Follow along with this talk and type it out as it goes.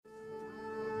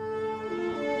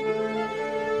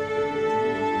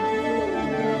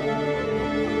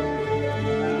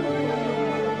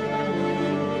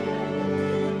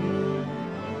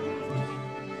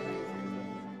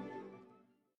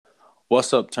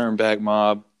What's up, Turn Back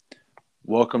Mob?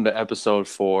 Welcome to episode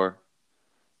 4.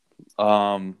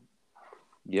 Um,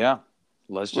 yeah,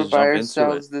 let's We're just by jump into it.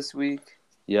 ourselves this week.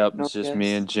 Yep, No it's just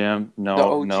me and guest. Jim. The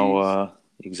No, OGs.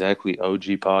 exactly OG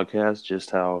podcast, just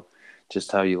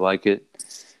how you like it.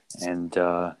 And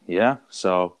yeah,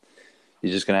 so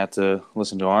you're just gonna have to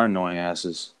listen to our annoying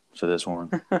asses for this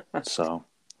one. So,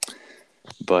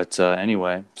 but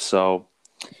anyway, so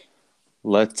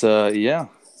let yeah.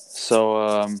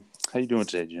 So how you doing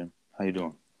today, Jim? How you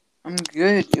doing? I'm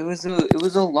good. It was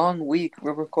a long week.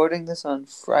 We're recording this on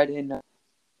Friday night.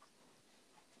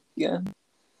 Yeah.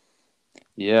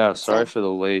 Yeah, It's sorry on. for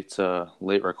the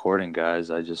late recording,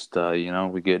 guys. I just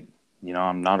we get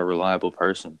I'm not a reliable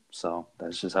person, so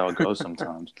that's just how it goes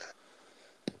sometimes.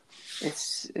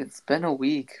 It's been a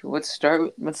week. Let's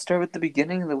start with the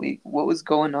beginning of the week. What was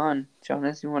going on,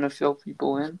 Jonas? You want to fill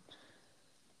people in?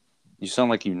 You sound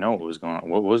like you know what was going on.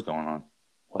 What was going on?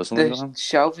 Was something The going on?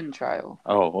 Chauvin trial.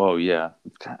 Oh yeah.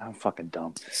 God, I'm fucking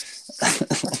dumb.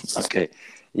 Okay.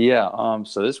 Yeah,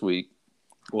 so this week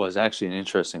was actually an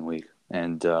interesting week,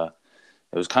 and it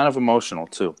was kind of emotional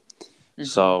too. Mm-hmm.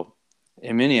 So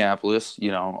in Minneapolis,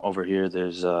 over here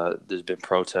there's been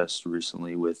protests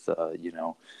recently with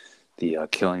the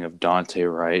killing of Dante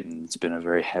Wright, and it's been a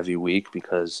very heavy week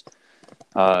because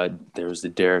there was the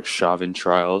Derek Chauvin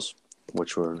trials,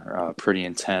 which were pretty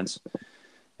intense.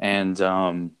 And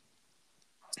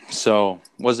so,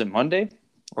 was it Monday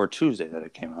or Tuesday that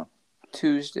it came out?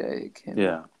 Tuesday it came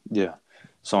Yeah, out. yeah.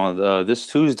 So on this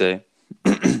Tuesday,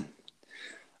 the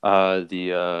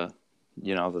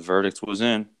verdict was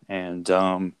in,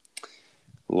 and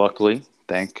luckily,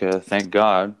 thank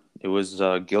God, it was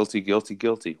guilty, guilty,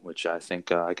 guilty. Which I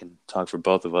think I can talk for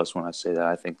both of us when I say that.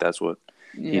 I think that's what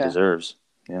he Yeah. deserves.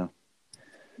 Yeah,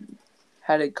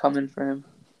 Had it coming for him.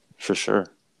 for sure.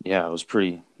 Yeah, it was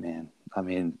pretty, man. I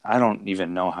mean, I don't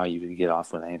even know how you could get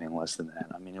off with anything less than that.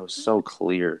 I mean, it was so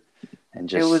clear and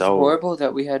It just was so, horrible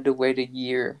that we had to wait a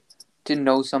year to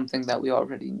know something that we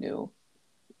already knew.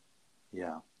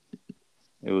 yeah.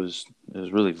 It was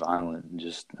really violent and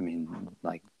just, I mean,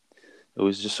 like it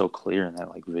was just so clear in that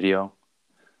like video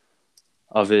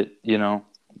of it,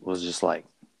 was just like,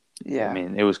 I Yeah.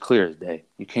 mean, it was clear as day.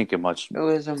 You can't get much. It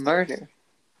was a murder.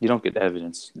 You don't get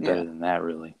evidence better Yeah. than that,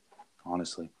 really.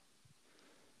 Honestly,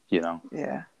 you know.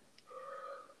 Yeah.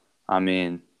 I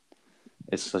mean,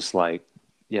 it's just like,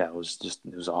 yeah, it was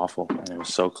awful, and it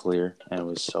was so clear, and it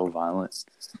was so violent.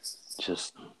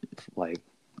 Just like,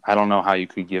 I don't know how you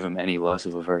could give him any less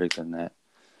of a verdict than that.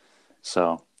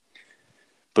 So,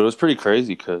 but it was pretty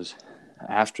crazy because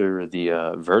after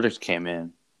the verdict came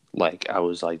in, like I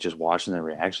was like just watching the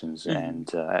reactions Mm-hmm. and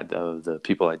the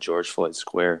people at George Floyd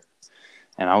Square,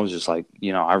 and I was just like,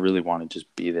 I really want to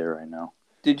just be there right now.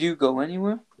 Did you go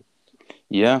anywhere?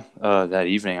 Yeah, that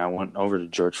evening I went over to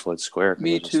George Floyd Square because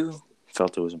I Me just too.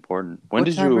 felt it was important. When What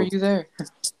did time were you? you there?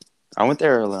 I went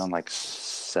there around like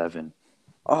 7.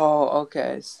 Oh,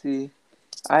 okay. See,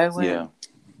 I Yeah. went.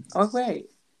 Oh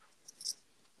wait,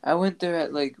 I went there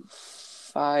at like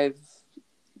 5.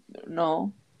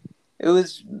 No, it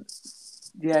was.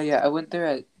 Yeah, yeah. I went there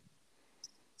at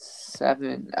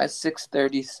 7. At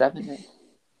 6:37.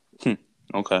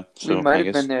 Okay. We So might I have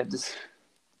been guess, there at this.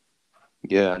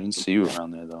 yeah, I didn't see you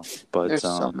around there though. But There's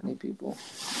so many people.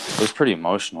 it was pretty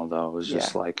emotional though. It was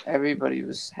just Yeah, like, everybody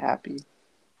was happy.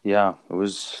 yeah, it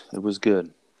was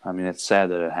good. I mean, it's sad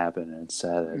that it happened, and it's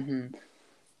sad that Mm-hmm.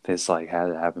 it's like had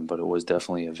it happen, but it was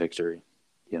definitely a victory,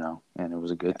 and it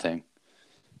was a good Yeah, thing.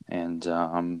 And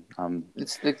I'm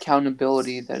it's the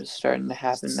accountability that is starting to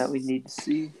happen that we need to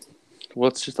see. well,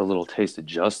 it's just a little taste of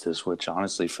justice, which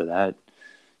honestly, for that,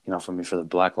 for me, for the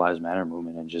Black Lives Matter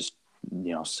movement and just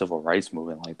civil rights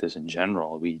movement like this in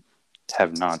general, we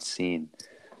have not seen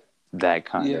that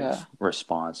kind Yeah. of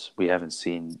response. We haven't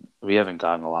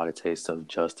gotten a lot of taste of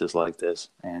justice like this,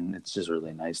 and it's just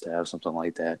really nice to have something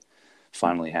like that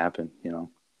finally happen.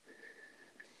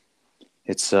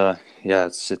 It's yeah,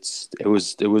 it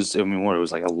was I mean, what, it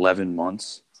was like 11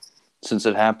 months since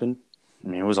it happened. I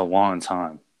mean, it was a long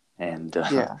time, and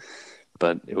Yeah.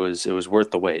 but it was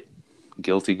worth the wait.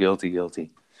 Guilty, guilty,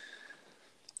 guilty.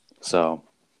 So,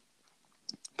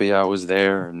 but yeah, I was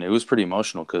there, and it was pretty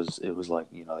emotional because it was like,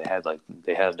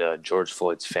 they had George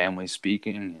Floyd's family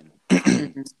speaking, and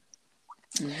Mm-hmm.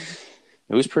 Mm-hmm.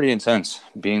 it was pretty intense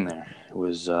being there. It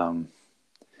was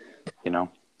you know,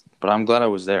 but I'm glad I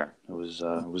was there. It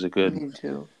Me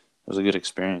too. was a good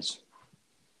experience.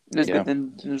 Yeah.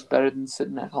 It was better than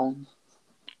sitting at home.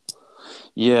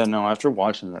 Yeah, no, after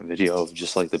watching that video of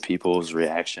just like the people's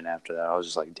reaction after that, I was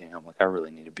just like, damn, like I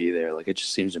really need to be there. Like it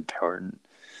just seems important.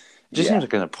 It just Yeah. seems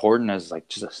like as important as like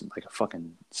just like a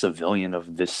fucking civilian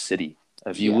of this city.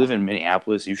 If you Yeah. live in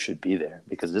Minneapolis, you should be there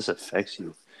because this affects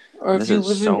you. Or And if this you is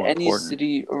live in so any important.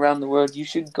 city around the world, you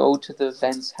should go to the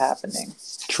events happening.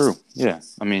 True. Yeah.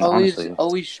 I mean, Always, honestly,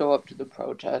 always show up to the if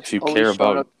protests. you Always care show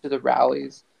about up to the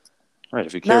rallies. right,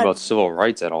 if you care Not, about civil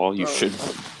rights at all, you bro. should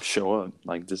show up.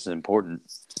 Like this is important.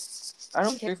 I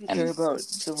don't care if you care And about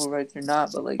civil rights or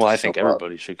not, but like well, I show think up.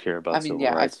 everybody should care I about mean, civil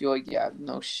yeah, I rights. feel like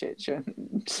no shit.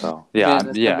 So Man, that's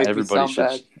gonna yeah, make me sound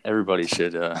bad. everybody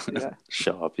should Yeah,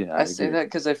 show up. Yeah, I I say agree. that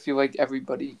because I feel like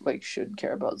everybody like should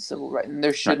care about civil rights, and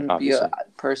there Right, shouldn't be a obviously.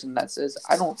 person that says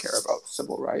I don't care about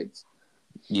civil rights.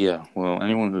 Yeah, well,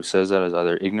 anyone who says that is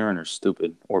either ignorant or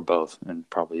stupid or both, and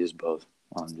probably is both.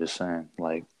 I'm just saying,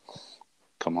 like,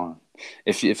 come on.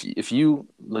 If you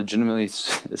legitimately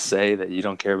say that you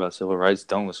don't care about civil rights,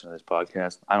 don't listen to this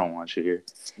podcast. I don't want you here.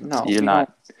 No, You're we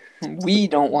not. don't. We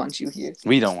don't want you here.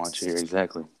 We don't want you here.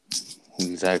 Exactly.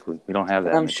 Exactly. We don't have And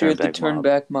that in I'm the sure the turnback mob.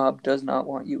 turnback mob does not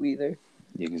want you either.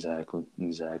 Exactly.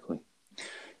 Exactly.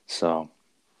 So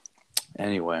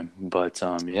anyway, but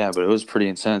yeah, but it was pretty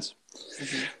intense.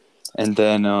 Mhm. And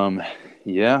then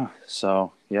yeah,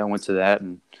 so yeah, I went to that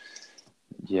and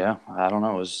yeah, I don't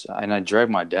know. It was, and I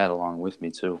dragged my dad along with me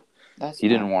too. That's He fine.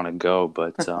 didn't want to go,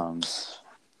 but It's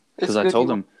because I good told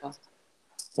you. him,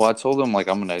 well, I told him like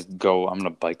I'm gonna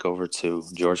bike over to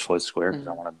George Floyd Square because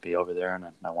I Mhm. want to be over there and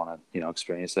I want to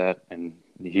experience that. And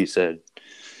he said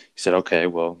okay,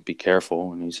 well, be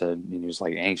careful. And he was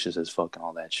like anxious as fuck and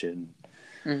all that shit and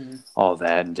Mhm. all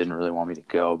that and didn't really want me to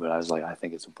go. But I was like, I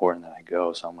think it's important that I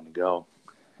go, so I'm gonna go.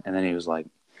 And then he was like,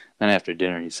 then after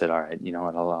dinner he said, all right, you know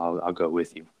what, I'll go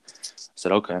with you. I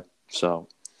said okay. So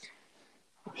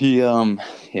he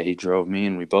drove me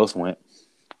and we both went.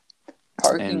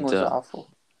 Parking And was awful.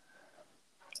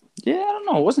 yeah, I don't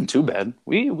know, it wasn't too bad.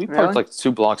 We parked Really? like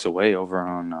 2 blocks away over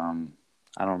on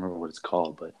I don't remember what it's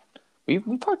called, but we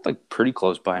parked like pretty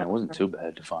close by and it wasn't too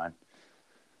bad to find.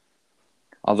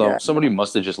 Although Yeah. somebody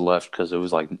must have just left because it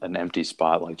was like an empty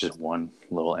spot, like just one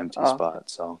little empty Oh. spot.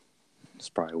 So that's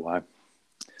probably why.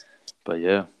 But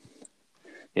yeah,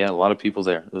 a lot of people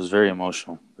there. It was very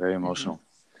emotional, very emotional.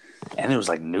 And there was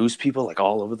like news people like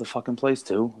all over the fucking place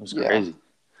too. It was Yeah. crazy.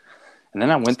 And then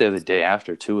I went there the day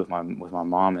after too with my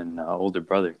mom and older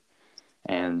brother,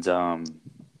 and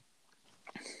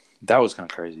that was kind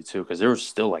of crazy too because there was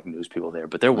still like news people there,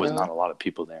 but there was Really? not a lot of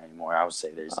people there anymore. I would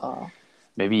say there's Oh.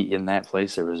 maybe in that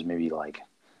place there was maybe like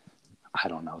I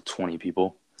don't know 20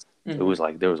 people. It Mhm. was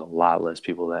like there was a lot less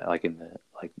people that like in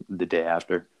the day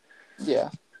after, Yeah.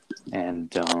 and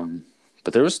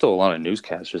but there was still a lot of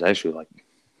newscasters actually like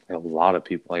a lot of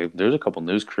people like there's a couple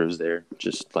news crews there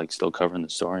just like still covering the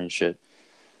story and shit.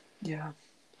 Yeah.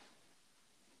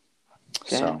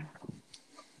 So. Dang.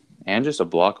 And just a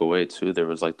block away too, there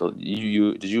was like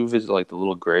you did you visit like the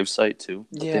little grave site too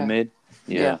that they Yeah. made?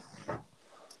 Yeah.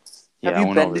 Yeah, Have I you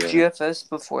went been over to there. GFS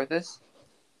before this?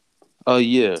 Oh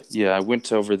yeah, I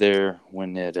went over there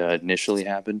when it initially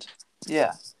happened,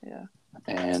 Yeah. Yeah.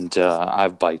 and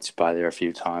I've biked by there a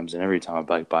few times, and every time I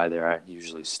bike by there, I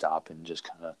usually stop and just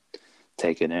kind of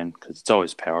take it in because it's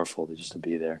always powerful to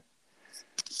be there.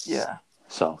 Yeah.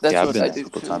 So That's yeah, I've what been I there a do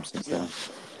couple too. times since Yeah. then.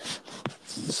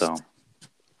 So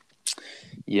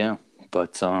yeah,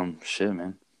 but shit,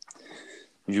 man.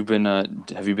 Have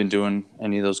you been doing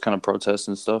any of those kind of protests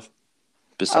and stuff?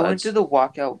 I went to Besides, the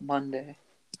walkout Monday.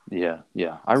 yeah.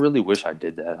 I really wish I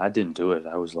did that. I didn't do it.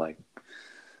 I was like,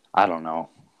 I don't know.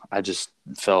 I just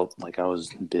felt like I was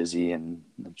busy and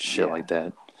shit Yeah. like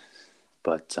that.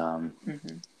 But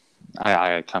Mm-hmm.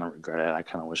 I kind of regret it. I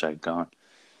kind of wish I had gone.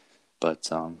 But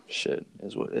shit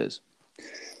is what it is.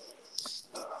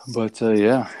 But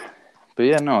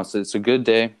yeah, no, it's a good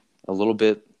day. A little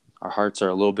bit. Our hearts are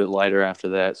a little bit lighter after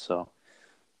that, so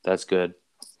that's good.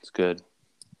 It's good.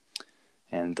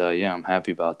 And yeah, I'm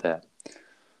happy about that.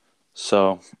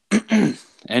 So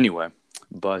anyway,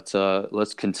 but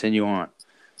let's continue on.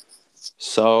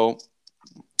 So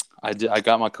I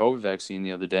got my COVID vaccine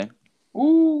the other day.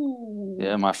 Ooh.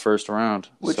 Yeah, my first round.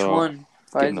 Which So one?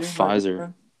 getting the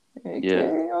Pfizer? Pfizer. Moderna?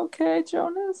 Yeah. Okay,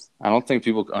 Jonas. I don't think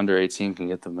people under 18 can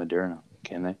get the Moderna,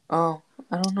 can they? Oh,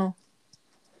 I don't know.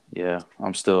 Yeah,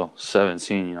 I'm still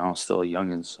 17, I'm still a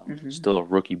youngin', so Mhm. still a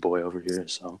rookie boy over here,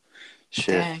 so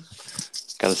shit. Dang.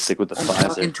 Gotta stick with the I'm Pfizer.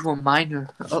 talking to a minor.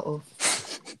 Uh-oh.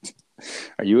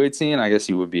 Are you 18? I guess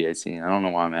you would be 18. I don't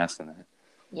know why I'm asking that.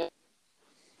 Yeah.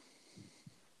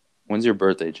 When's your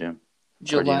birthday, Jim?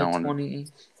 July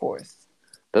 24th.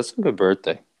 That's a good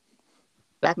birthday.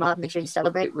 Back mob, make sure you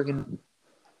celebrate. We're gonna.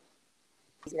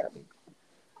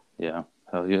 Yeah.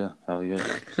 Hell yeah.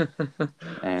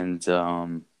 And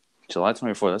July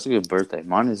 24th. That's a good birthday.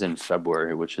 Mine is in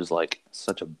February, which is like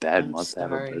such a bad I'm month to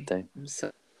have a sorry. birthday. I'm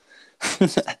so.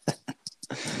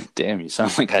 Damn, you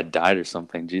sound like I died or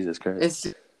something. Jesus Christ. It's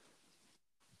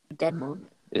a dead month.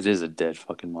 It is a dead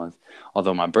fucking month.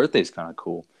 Although my birthday's kind of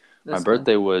cool. My That's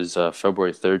birthday was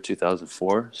February 3rd,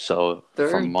 2004. So from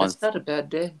third. month, That's not a bad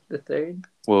day. The third.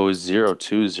 well, it was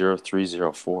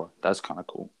 020304. That's kind of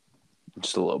cool.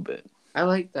 Just a little bit. I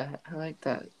like that. I like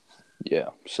that. Yeah.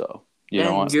 So, you know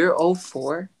Dang, what? you're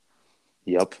 04?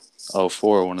 Yep.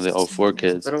 04, one of the 04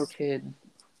 kids. Little kid.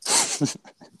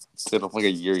 Dude, I'm like a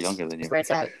year younger than you. Where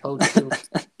it's at 02.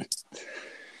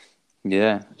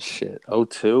 Yeah, shit.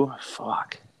 02?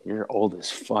 Fuck. You're old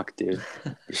as fuck, dude.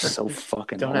 You're so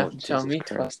fucking Don't old. have to tell Jesus me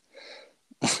Christ.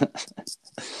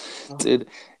 Dude,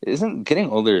 isn't getting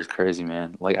older is crazy,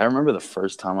 man. Like, I remember the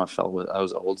first time I felt I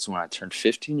was old is when I turned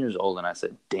 15 years old and I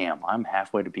said, damn, I'm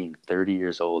halfway to being 30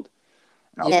 years old.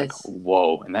 And I was like,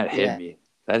 whoa. And that hit me.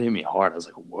 That hit me hard. I was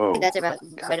like, whoa. That's about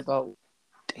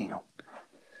Damn.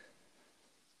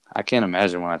 I can't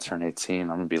imagine when I turn 18, I'm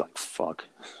going to be like, fuck.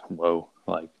 Whoa.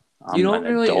 Like, I'm you don't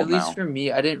an really, adult at least now. for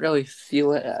me, I didn't really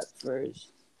feel it at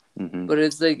first. Mm-hmm. But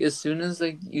it's like as soon as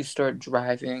like you start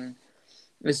driving,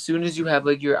 as soon as you have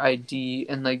like your ID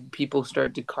and like people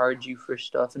start to card you for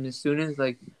stuff, and as soon as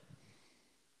like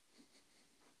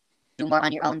do more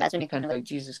on your own, that's when you kind of like,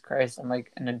 Jesus Christ, I'm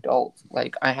like an adult.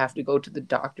 Like I have to go to the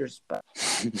doctor's.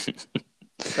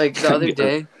 Like the other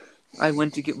day, I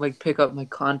went to pick up my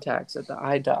contacts at the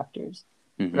eye doctor's,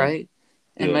 Mm-hmm. right?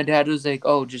 And Yeah. my dad was like,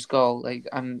 "Oh, just go. Like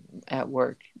I'm at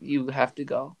work. You have to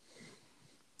go."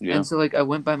 Yeah. And so like I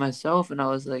went by myself, and I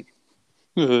was like,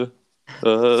 What?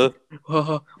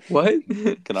 "What?"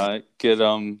 Can I get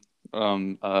No,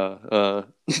 I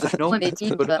have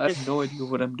no idea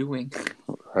what I'm doing.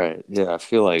 Right. Yeah, I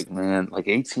feel like, man, like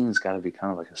 18's got to be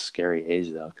kind of like a scary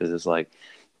age though, because it's like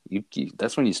you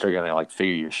that's when you start getting like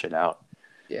figure your shit out.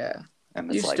 Yeah,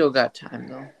 And you it's like still got time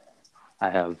though. I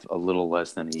have a little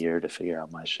less than a year to figure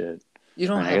out my shit. You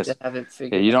don't I have guess to have it yeah,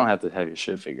 figured. you out. don't have to have your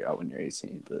shit figured out when you're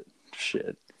 18, but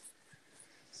shit.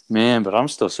 Man, but I'm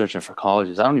still searching for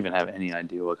colleges. I don't even have any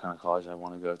idea what kind of college I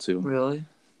want to go to. Really?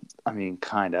 I mean,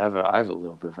 kind of. I have a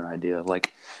little bit of an idea.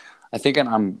 Like, I think I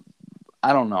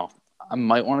don't know. I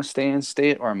might want to stay in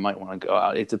state or I might want to go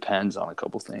out. It depends on a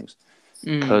couple things.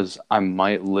 Because I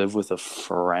might live with a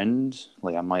friend.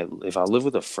 Like, if I live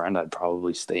with a friend, I'd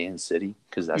probably stay in city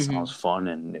because that sounds fun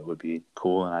and it would be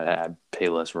cool and I'd pay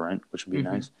less rent, which would be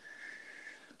nice.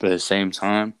 But at the same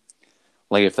time,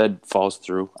 like, if that falls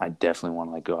through, I definitely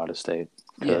want to, like, go out of state.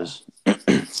 Because,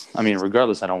 I mean,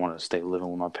 regardless, I don't want to stay living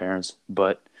with my parents.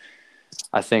 But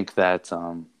I think that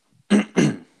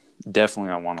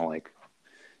definitely I want to, like,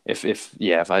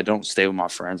 if I don't stay with my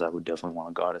friends, I would definitely want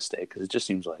to go out of state because it just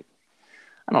seems like,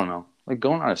 I don't know, like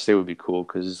going out of state would be cool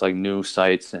because it's like new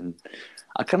sites and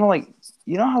I kind of like,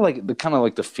 you know how like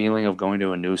the feeling of going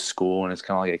to a new school and it's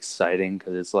kind of like exciting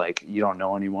because it's like you don't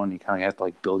know anyone, you kind of have to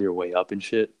like build your way up and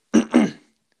shit.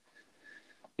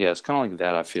 Yeah, it's kind of like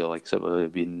that. I feel like, except it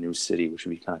would be a new city, which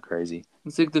would be kind of crazy.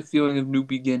 It's like the feeling of new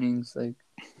beginnings, like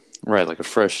Right, like a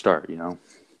fresh start, you know.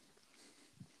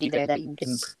 there that you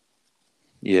can.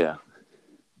 Yeah.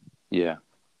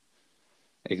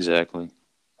 Exactly.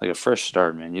 Like a fresh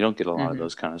start, man. You don't get a lot of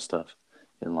those kind of stuff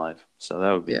in life. So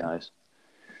that would be nice.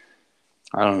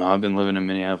 I don't know. I've been living in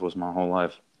Minneapolis my whole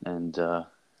life. And I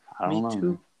don't know. Me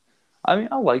too. I mean,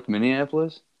 I like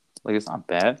Minneapolis. Like, it's not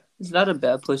bad. It's not a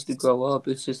bad place to grow up.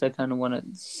 It's just I kind of want to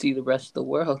see the rest of the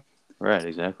world. Right,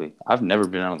 exactly. I've never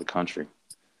been out of the country.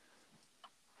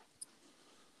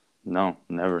 No,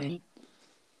 never. Right?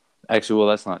 Actually, well,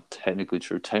 that's not technically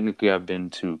true. Technically, I've been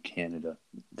to Canada.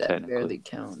 That barely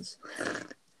counts.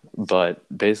 But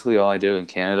basically, all I did in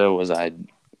Canada was I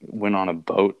went on a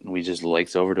boat and we just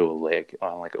laked over to a lake.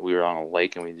 We were on a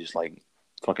lake and we just like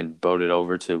fucking boated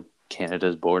over to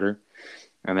Canada's border.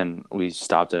 And then we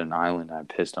stopped at an island and I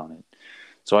pissed on it.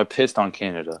 So I pissed on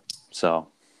Canada. So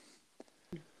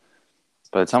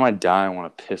by the time I die, I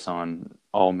want to piss on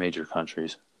all major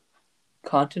countries.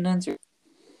 Continents or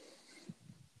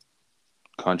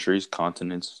Countries,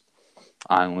 continents,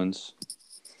 islands,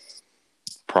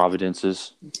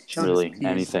 providences, really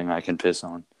anything I can piss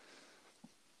on.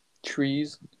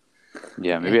 Trees.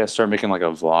 Yeah, maybe I start making like a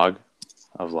vlog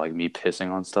of like me pissing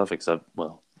on stuff, except,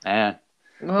 well, I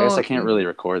guess I can't really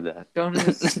record that.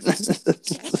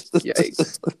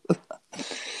 Yikes.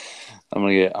 I'm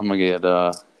gonna get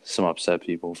some upset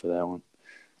people for that one.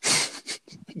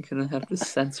 You're gonna have to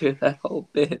censor that whole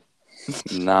bit.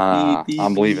 Nah,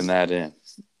 I'm leaving that in.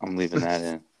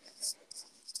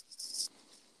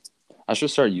 I should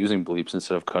start using bleeps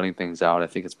instead of cutting things out. I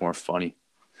think it's more funny.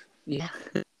 Yeah.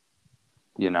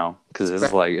 You know, because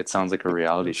it's like it sounds like a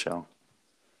reality show.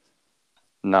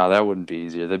 No, that wouldn't be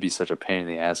easier. That'd be such a pain in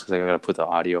the ass because I gotta put the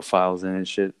audio files in and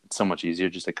shit. It's so much easier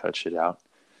just to cut shit out.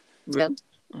 Really?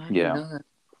 I didn't Yeah. know that.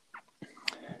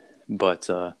 But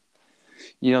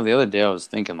you know, the other day I was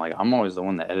thinking like I'm always the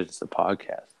one that edits the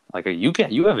podcast. Like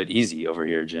you have it easy over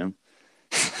here, Jim.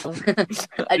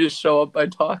 I just show up, I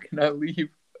talk, and I leave.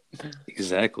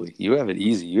 Exactly. You have it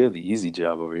easy. You have the easy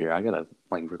job over here. I gotta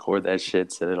like record that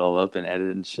shit, set it all up, and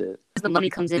edit and shit. The money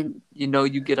comes in, you know,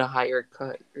 you get a higher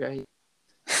cut, right?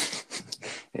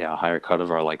 Yeah, a higher cut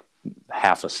of our like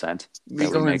half a cent We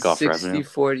that go we in make off revenue.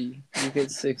 60-40. You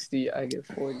get 60, I get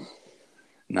 40.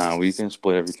 No, we can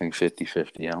split everything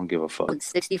 50-50. I don't give a fuck.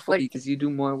 60-40 because you do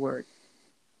more work.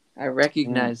 I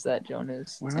recognize that,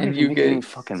 Jonas. We're not And even you making any get,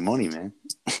 fucking money, man.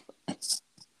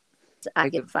 I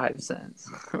get 5 cents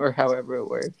or however it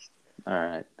works. All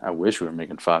right. I wish we were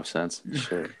making 5 cents.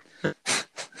 Shit.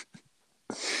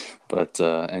 But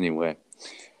anyway,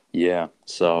 yeah.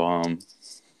 So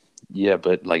yeah,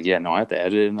 but like yeah, no, I have to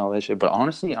edit it and all that shit. But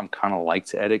honestly, I'm kind of like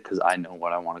to edit because I know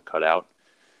what I want to cut out.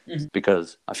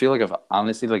 Because I feel like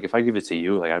if I give it to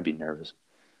you, like I'd be nervous.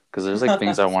 Because there's like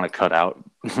things I want to cut out,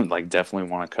 like definitely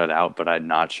want to cut out, but I'm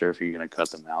not sure if you're gonna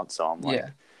cut them out. So I'm like,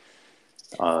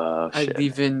 I shit.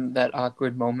 leave in that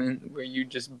awkward moment where you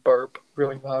just burp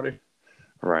really loud.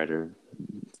 Right, or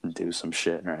do some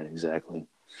shit, right? Exactly.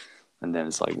 And then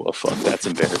it's like, well, fuck, that's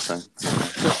embarrassing.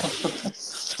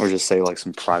 Or just say like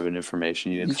some private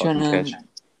information you didn't fucking catch.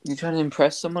 You trying to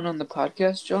impress someone on the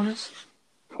podcast, Jonas?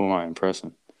 Who am I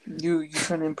impressing? You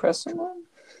trying to impress someone?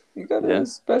 You got a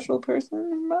special person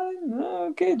in mind? Oh,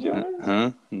 okay, Jonas.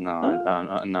 Huh?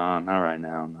 No, no, not right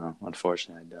now. No,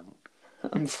 unfortunately, I don't.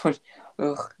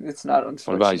 It's not unfortunate.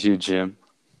 What about you, Jim?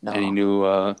 No. Any new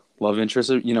love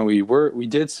interests? You know, we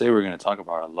did say we were going to talk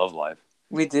about our love life.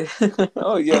 We did.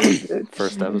 Oh yeah, we did.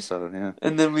 First episode, yeah.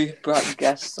 And then we brought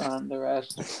guests on the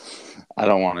rest. I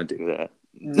don't want to do that.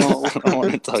 No, I don't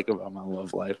want to talk about my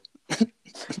love life.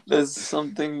 That's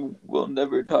something we'll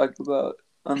never talk about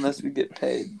unless we get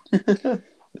paid.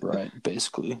 Right,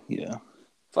 basically, yeah.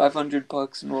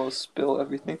 $500 and we'll spill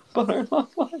everything about our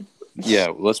love life.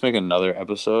 Yeah, let's make another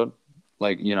episode.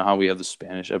 Like, you know how we have the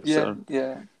Spanish episode?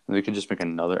 Yeah. We could just make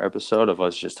another episode of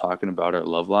us just talking about our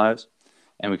love lives.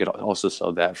 And we could also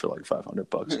sell that for like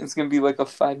 $500. It's gonna be like a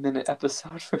 5-minute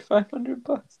episode for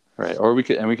 $500. Right, or we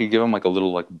could give them like a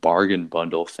little like bargain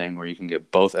bundle thing where you can get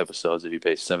both episodes if you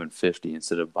pay $750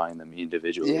 instead of buying them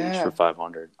individually each for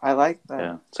 $500. I like that.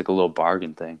 Yeah, it's like a little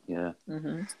bargain thing. Yeah,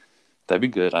 that'd be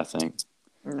good. I think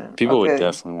Yeah. people would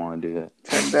definitely want to do that.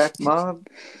 Turn Back Mob,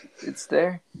 it's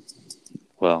there.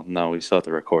 Well, no, we still have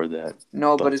to record that.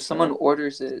 No, but if someone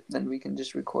orders it, then we can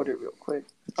just record it real quick.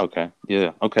 Okay.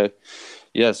 Yeah. Okay.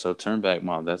 Yeah. So Turn Back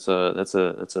Mob. That's a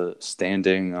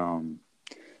standing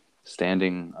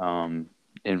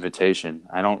invitation.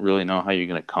 I don't really know how you're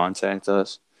gonna contact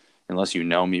us unless you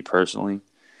know me personally.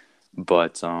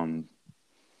 But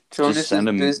Jonas's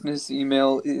business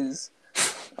email is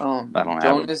I don't have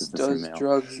Jonas does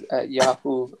drugs at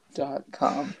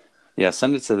yahoo.com. Yeah,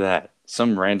 send it to that.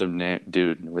 Some random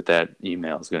dude with that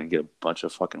email is gonna get a bunch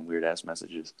of fucking weird ass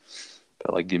messages.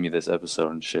 But like, give me this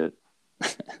episode and shit.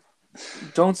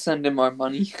 Don't send him our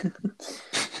money.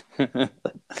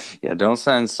 Yeah, don't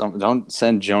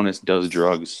send Jonas does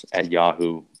drugs at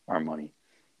Yahoo our money.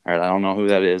 All right, I don't know who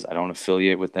that is. I don't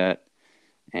affiliate with that,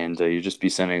 and you just be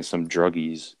sending some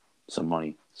druggies some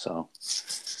money. So,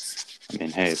 I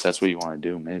mean, hey, if that's what you want to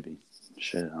do, maybe.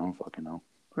 Shit, I don't fucking know.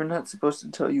 We're not supposed to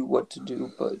tell you what to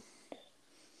do, but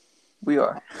we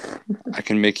are. I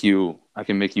can make you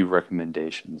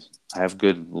recommendations. I have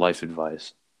good life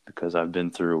advice because I've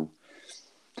been through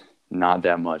not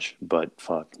that much, but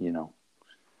fuck, you know.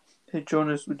 Hey,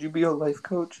 Jonas, would you be a life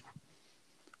coach?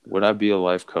 Would I be a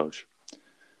life coach?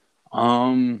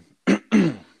 You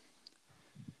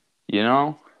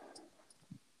know,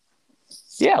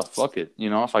 yeah, fuck it. You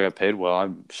know, if I got paid well,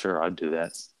 I'm sure I'd do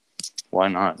that. Why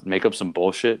not? Make up some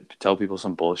bullshit, tell people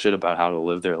some bullshit about how to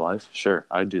live their life. Sure,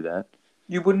 I'd do that.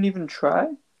 You wouldn't even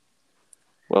try?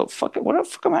 Well, fuck it. What the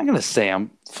fuck am I gonna say?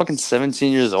 I'm fucking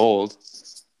 17 years old,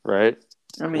 right?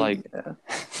 I mean, like, yeah.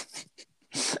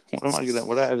 What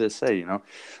do I have to say? You know,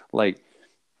 like,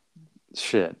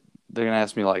 shit. They're gonna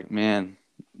ask me, like, man,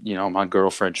 you know, my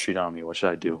girlfriend cheated on me. What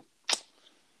should I do?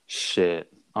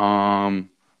 Shit.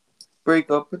 Break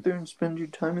up with her and spend your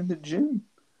time in the gym.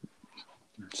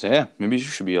 So yeah, maybe you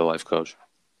should be a life coach.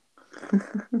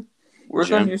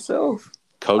 Work on yourself.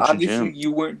 Coach Obviously, gym.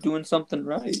 you weren't doing something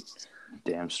right.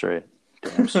 Damn straight.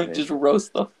 Just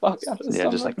roast the fuck out of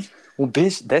someone. Just like, well,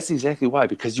 bitch, that's exactly why.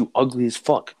 Because you ugly as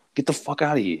fuck. Get the fuck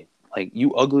out of here. Like,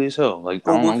 you ugly as hell. Like,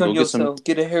 I Go don't know. work on yourself.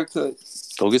 Get a haircut.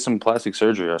 Go get some plastic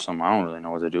surgery or something. I don't really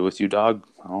know what to do with you, dog.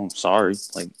 Oh, sorry.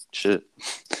 Like, shit.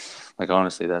 Like,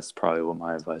 honestly, that's probably what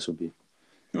my advice would be.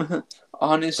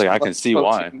 Honest It's like, I can see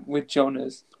why. with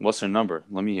Jonas. What's her number?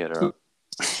 Let me hit her up.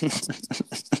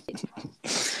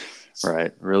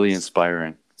 Right. Really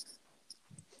inspiring.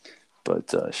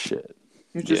 But, shit.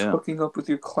 You're just hooking up with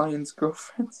your clients'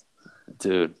 girlfriends.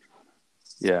 Dude.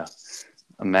 Yeah.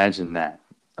 Imagine that.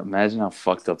 Imagine how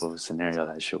fucked up of a scenario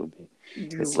that shit would be.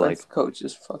 Your life coach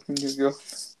is fucking your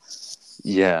girlfriend.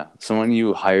 Yeah. Someone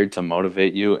you hired to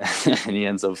motivate you and he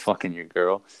ends up fucking your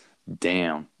girl.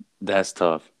 Damn. That's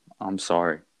tough. I'm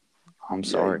sorry.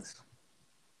 Yikes.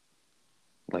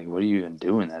 Like, what do you even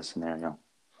do in that scenario?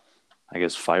 I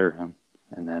guess fire him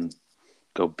and then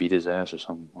go beat his ass or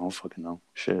something. I don't fucking know.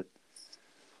 Shit.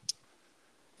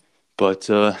 But,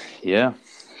 yeah.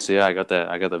 So, yeah, I got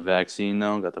the vaccine,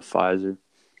 though. Got the Pfizer.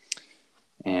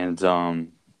 And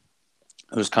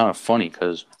it was kind of funny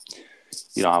because,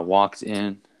 you know, I walked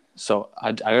in. So,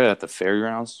 I got it at the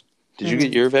fairgrounds. Did you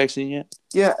get your vaccine yet?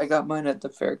 Yeah, I got mine at the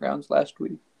fairgrounds last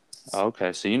week.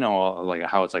 Okay, so you know like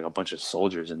how it's like a bunch of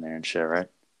soldiers in there and shit, right?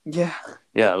 Yeah.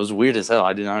 Yeah, it was weird as hell.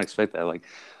 I did not expect that. Like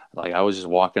I was just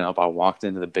walking up. I walked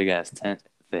into the big ass tent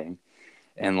thing,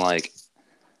 and like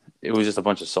it was just a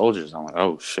bunch of soldiers. I'm like,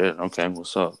 oh shit, okay,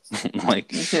 what's up?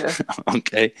 Like, yeah.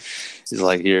 Okay. He's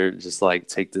like, here, just like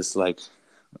take this like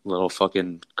little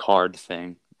fucking card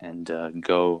thing and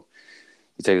go.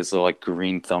 You take this little like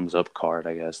green thumbs up card,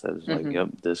 I guess. That was like, yep,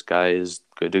 this guy is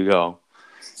good to go.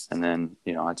 And then,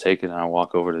 you know, I take it and I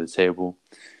walk over to the table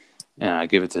and I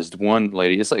give it to this one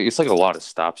lady. It's like a lot of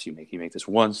stops you make. You make this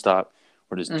one stop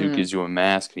where this dude gives you a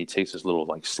mask and he takes this little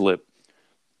like slip.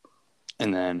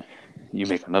 And then you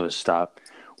make another stop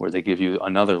where they give you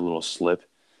another little slip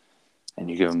and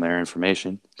you give them their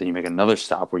information. Then you make another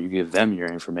stop where you give them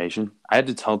your information. I had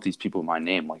to tell these people my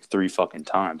name like 3 fucking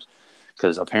times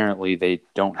because apparently they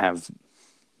don't have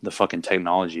the fucking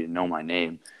technology to know my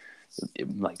name.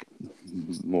 Like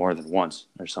more than once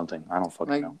or something. I don't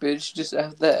fucking know. Bitch, just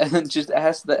ask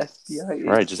the FBI.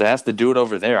 Right, just ask the dude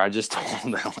over there. I just told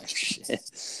them like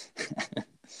shit.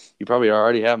 You probably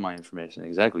already have my information.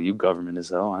 Exactly. You government as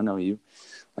hell. I know you.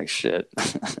 Like shit.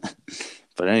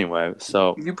 But anyway,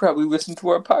 so you probably listen to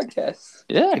our podcast.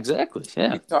 Yeah, exactly.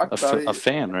 Yeah. We talk about it. A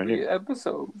fan right here.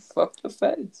 Episode. Fuck the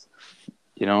feds.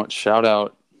 You know, shout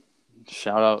out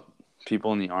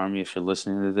people in the Army. If you're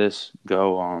listening to this,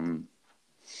 go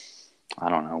I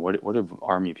don't know, what do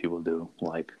Army people do?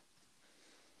 Like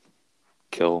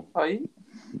kill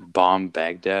bomb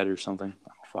Baghdad or something? I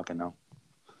don't fucking know.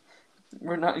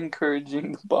 We're not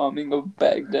encouraging the bombing of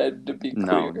Baghdad, to be clear.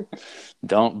 No.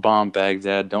 Don't bomb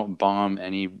Baghdad, don't bomb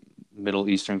any Middle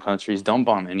Eastern countries, don't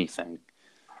bomb anything.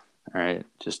 Alright,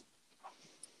 just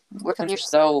work on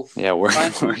yourself. Yeah, work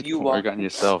on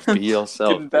yourself. Be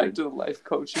yourself. Getting back to the life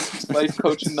coaching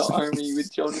in the Army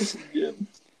with Jonas and Jim.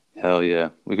 Hell yeah.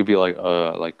 We could be like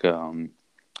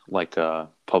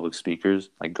public speakers,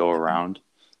 like go around,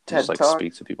 just like talk.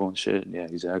 Speak to people and shit. Yeah,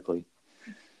 exactly.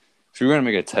 If you were gonna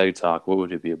make a TED Talk, what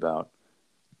would it be about?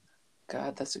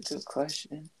 God, that's a good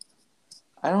question.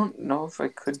 I don't know if I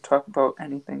could talk about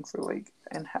anything for like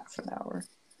in half an hour.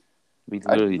 We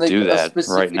literally do that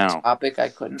right now. Topic I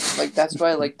couldn't like. That's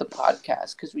why I like the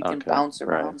podcast because we can bounce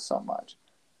around so much.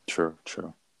 True.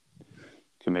 You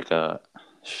can make a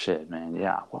shit, man.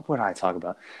 Yeah. What would I talk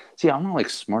about? See, I'm not like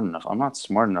smart enough. I'm not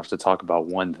smart enough to talk about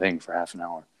one thing for half an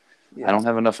hour. Yeah. I don't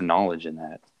have enough knowledge in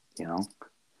that. You know.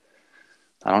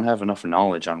 I don't have enough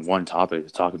knowledge on one topic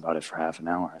to talk about it for half an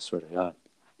hour. I swear to God.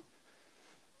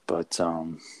 But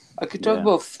I could talk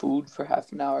about food for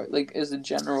half an hour, like as a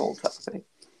general topic.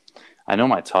 I know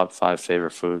my top 5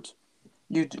 favorite foods.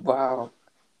 You do? Wow.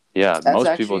 Yeah, that's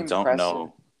most people don't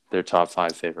know their top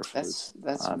 5 favorite foods.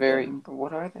 That's very.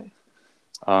 What are they?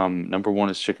 Number 1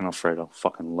 is chicken Alfredo.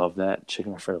 Fucking love that.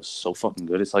 Chicken Alfredo is so fucking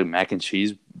good. It's like mac and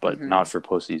cheese, but not for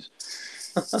pussies.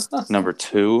 Number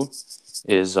 2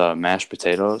 is mashed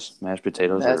potatoes. Mashed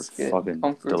potatoes are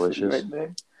fucking delicious. Right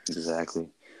there. Exactly.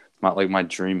 My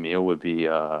dream meal would be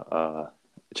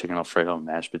chicken Alfredo and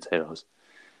mashed potatoes.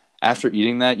 After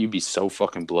eating that, you'd be so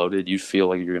fucking bloated. You'd feel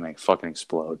like you're gonna fucking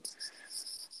explode.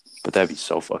 But that'd be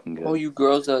so fucking good. Oh, you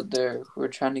girls out there who are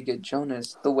trying to get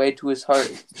Jonas the way to his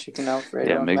heart, chicken Alfredo.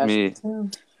 Yeah,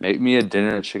 make me a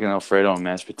dinner of chicken Alfredo and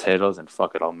mashed potatoes, and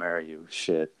fuck it, I'll marry you.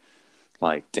 Shit,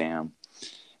 like damn.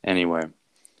 Anyway,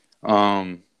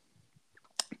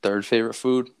 third favorite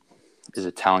food is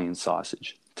Italian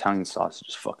sausage. Italian sausage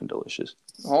is fucking delicious.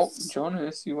 Oh,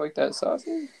 Jonas, you like that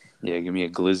sausage? Yeah, give me a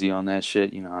glizzy on that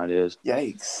shit. You know how it is.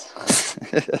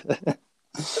 Yikes.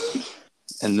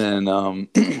 And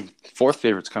then fourth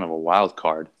favorite's kind of a wild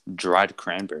card. Dried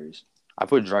cranberries. I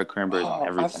put dried cranberries on Oh, I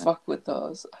everything. fuck with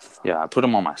those. Yeah, I put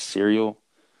them on my cereal.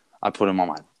 I put them on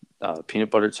my peanut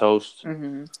butter toast.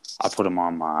 Mm-hmm. I put them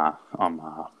on my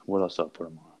what else do I put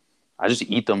them on? I just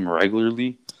eat them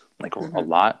regularly, like a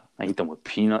lot. I eat them with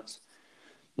peanuts.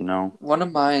 You know. One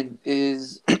of mine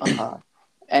is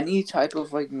any type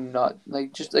of like nut,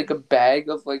 like just like a bag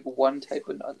of like one type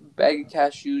of nut, bag of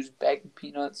cashews, bag of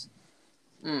peanuts.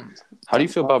 How do you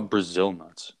feel about Brazil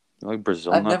nuts? You like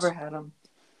Brazil I've nuts? never had them.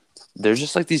 They're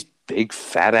just like these big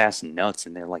fat ass nuts,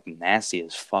 and they're like nasty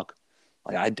as fuck.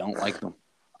 Like I don't like them.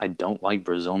 I don't like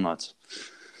Brazil nuts.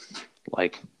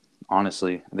 Like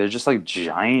honestly, they're just like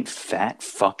giant fat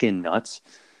fucking nuts.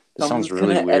 This Someone's sounds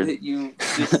really gonna weird. edit you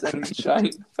just saying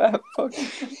giant fat fucking.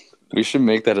 We should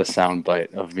make that a sound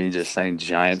bite of me just saying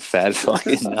giant fat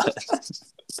fucking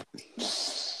nuts.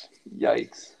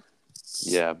 Yikes.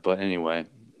 Yeah, but anyway,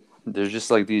 they're just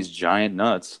like these giant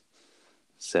nuts.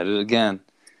 Said it again.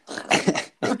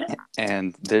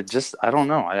 And they're just I don't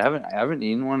know. I haven't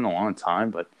eaten one in a long time,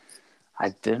 but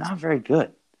they're not very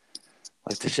good.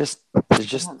 Like they're just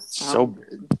so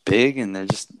good. big and they're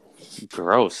just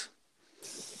gross.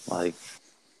 Like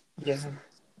Yeah.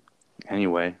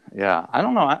 anyway, yeah. I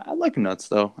don't know. I like nuts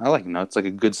though. I like nuts. Like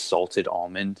a good salted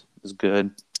almond is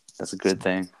good. That's a good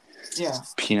thing. Yeah.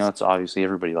 Peanuts, obviously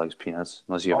everybody likes peanuts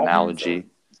unless you have an allergy.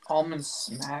 Almonds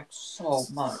smack so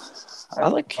much. I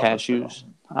like cashews.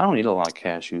 I don't eat a lot of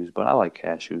cashews, but I like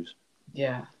cashews.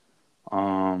 Yeah.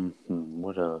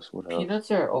 What else?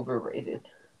 Peanuts are overrated.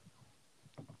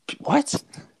 What?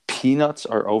 Peanuts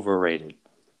are overrated.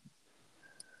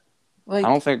 Like I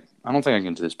don't think I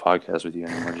can do this podcast with you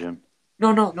anymore, Jim.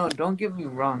 no, don't get me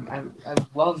wrong. I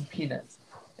love peanuts,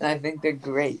 and I think they're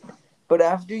great. But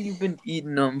after you've been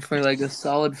eating them for like a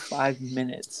solid 5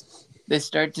 minutes, they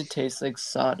start to taste like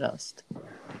sawdust.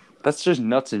 That's just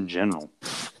nuts in general.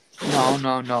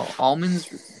 No. Almonds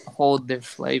hold their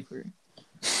flavor.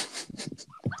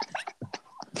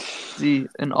 See,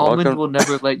 an almond will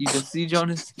never let you down. See,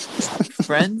 Jonas,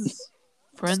 friends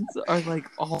are like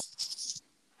all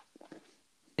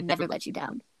never let you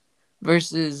down.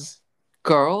 versus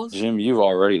girls. Jim, you've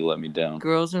already let me down.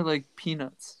 Girls are like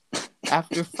peanuts.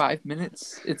 After 5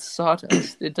 minutes, it's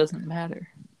sawdust. It doesn't matter.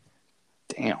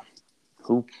 Damn.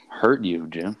 Who hurt you,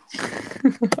 Jim?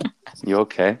 You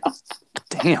okay?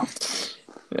 Damn.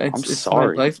 It's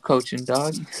sorry. my life coaching,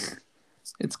 dog.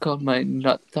 It's called my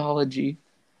nutology.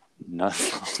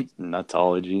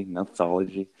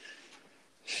 Nutology.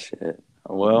 Shit.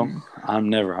 Well, I'm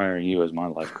never hiring you as my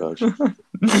life coach.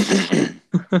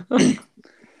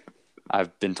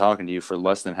 I've been talking to you for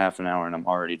less than half an hour and I'm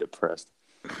already depressed.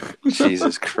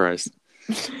 Jesus Christ.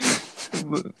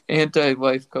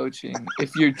 Anti-life coaching.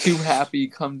 If you're too happy,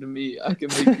 come to me. I can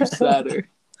make you sadder.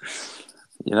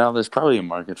 You know, there's probably a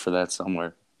market for that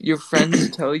somewhere. Your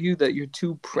friends tell you that you're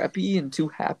too preppy and too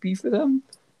happy for them?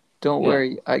 Don't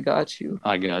worry, I got you.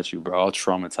 I got you, bro. I'll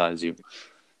traumatize you.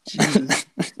 Jesus.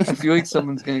 I feel like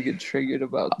someone's going to get triggered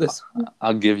about this.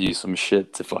 I'll give you some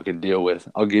shit to fucking deal with.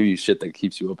 I'll give you shit that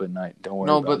keeps you up at night. Don't worry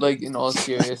No, about but it. like in all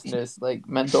seriousness, like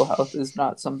mental health is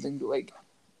not something to like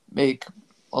make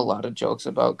a lot of jokes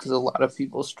about because a lot of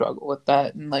people struggle with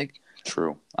that. And like,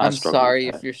 True. I'm sorry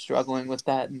if you're struggling with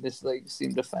that and this like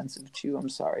seemed offensive to you. I'm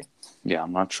sorry. Yeah,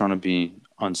 I'm not trying to be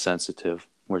unsensitive.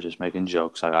 We're just making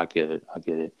jokes. I get it.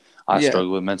 I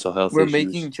struggle with mental health We're issues.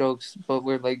 making jokes, but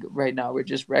we're like right now we're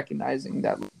just recognizing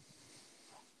that.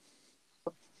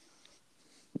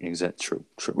 Exactly.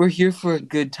 True. We're here for a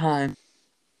good time.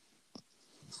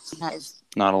 Nice.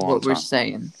 Not a long What time. we're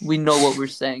saying. We know what we're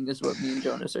saying is what me and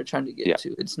Jonas are trying to get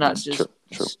to. It's not just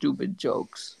true. stupid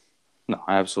jokes. No,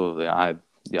 absolutely. I'm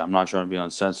not trying to be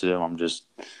insensitive.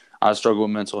 I struggle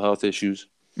with mental health issues.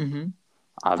 Mm-hmm.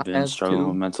 I've been struggling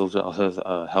with mental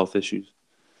health issues,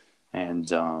 and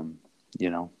so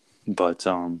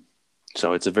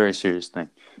it's a very serious thing.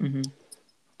 Mm-hmm.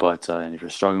 But and if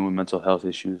you're struggling with mental health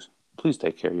issues, please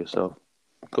take care of yourself.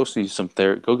 Go see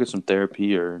go get some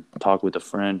therapy, or talk with a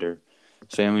friend or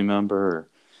family member or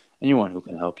anyone who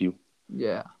can help you.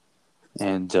 Yeah.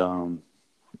 And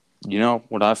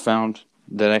what I found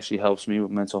that actually helps me with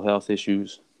mental health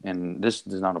issues, and this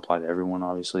does not apply to everyone,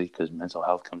 obviously, because mental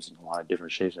health comes in a lot of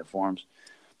different shapes and forms.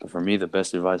 But for me, the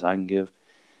best advice I can give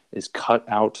is cut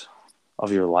out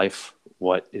of your life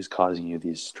what is causing you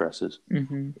these stresses.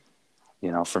 Mm-hmm.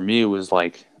 For me, it was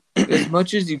like as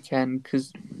much as you can,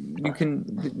 because you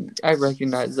can. I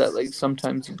recognize that, like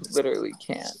sometimes you literally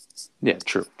can't. Yeah,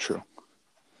 true.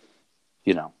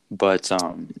 But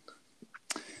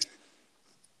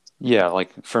yeah,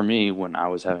 like for me, when I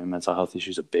was having mental health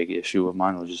issues, a big issue of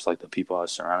mine was just like the people I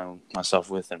was surrounding myself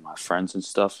with and my friends and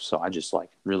stuff. So I just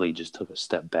like really just took a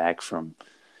step back from,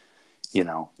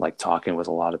 like talking with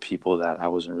a lot of people that I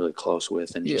wasn't really close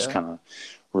with, and just Yeah. kind of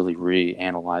really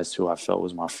reanalyzed who I felt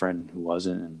was my friend and who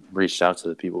wasn't, and reached out to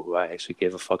the people who I actually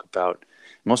gave a fuck about.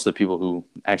 Most of the people who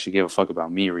actually gave a fuck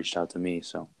about me reached out to me.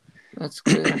 So, That's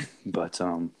good. but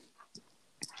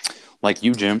like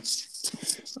you, Jim,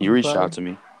 you I'm reached out glad to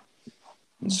me,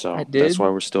 and I so that's did. why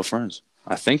we're still friends.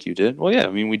 I think you did. Well, yeah.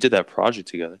 I mean, we did that project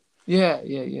together. Yeah,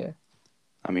 yeah, yeah.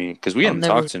 I mean, because we I'll hadn't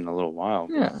never. talked in a little while,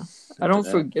 but Yeah, I we did don't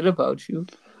that. forget about you.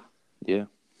 Yeah.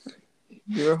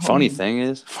 You're a Funny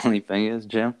homie. thing is,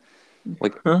 Jim,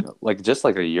 like Huh? like just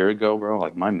like a year ago, bro,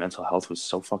 like my mental health was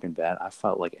so fucking bad. I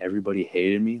felt like everybody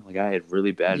hated me. Like I had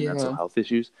really bad mental Yeah. health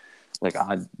issues. Like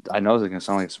I know it's gonna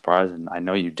sound like a surprise, and I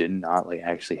know you did not like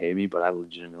actually hate me, but I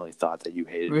legitimately thought that you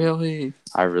hated me. Really?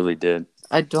 I really did.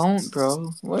 I don't,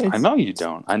 bro. What? I know you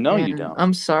don't. I know you Man, don't.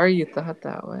 I'm sorry you thought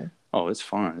that way. Oh, it's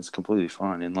fine. It's completely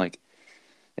fine. And like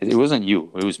it wasn't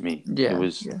you. It was me. It Yeah,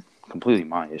 was yeah. completely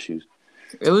my issues.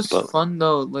 It was But fun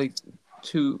though, like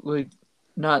to like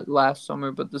not last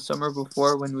summer, but the summer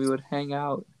before when we would hang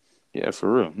out. yeah,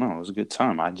 for real. No, it was a good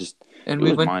time. And It we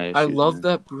was went my I issues, love man.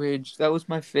 that bridge. That was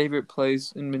my favorite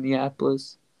place in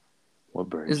Minneapolis. What Is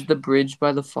bridge? the bridge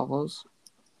by the falls.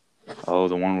 Oh,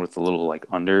 the one with the little like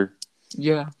under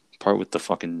Yeah. part with the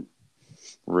fucking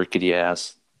rickety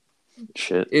ass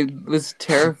shit. It was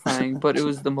terrifying, but it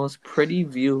was the most pretty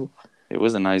view. It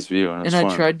was a nice view and it was And I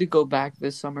fun. tried to go back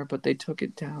this summer, but they took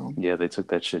it down. Yeah, they took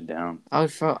that shit down. I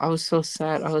was so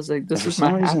sad. I was like, And this for was my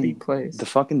some happy reason, the place.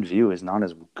 fucking view is not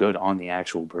as good on the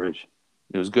actual bridge.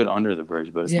 It was good under the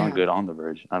bridge, but it's not Yeah. good on the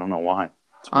bridge. I don't know why.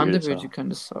 It's On weird the as bridge, it hell.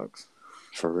 kind of sucks.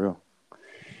 For real.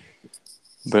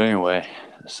 But anyway,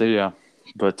 so yeah.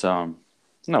 But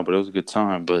no, but it was a good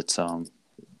time. But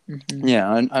Hmm.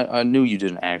 yeah, I knew you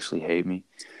didn't actually hate me,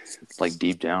 like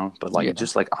deep down, but like Yeah.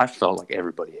 just like I felt like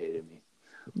everybody hated me.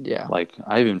 Yeah. Like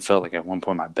I even felt like at one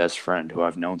point my best friend, who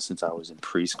I've known since I was in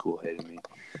preschool, hated me.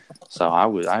 So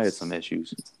I had some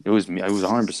issues. It was me. It was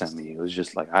 100% me. It was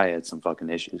just like I had some fucking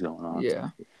issues going on. Yeah.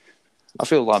 I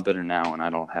feel a lot better now, and I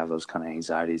don't have those kind of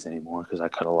anxieties anymore because I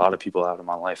cut a lot of people out of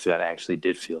my life that actually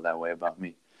did feel that way about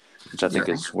me, which I think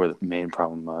Yeah. is where the main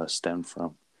problem stemmed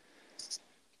from.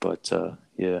 But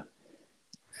yeah.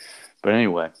 But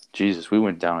anyway, Jesus, we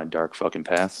went down a dark fucking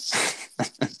path.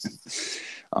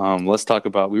 Let's talk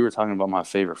about. We were talking about my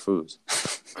favorite foods.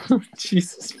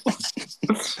 Jesus.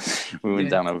 We went Yeah.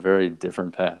 down a very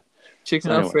different path. Chicken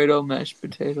So anyway, Alfredo, mashed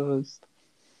potatoes.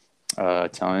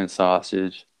 Italian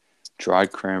sausage,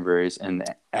 dried cranberries, and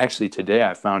actually today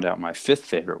I found out my fifth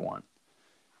favorite one,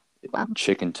 Wow.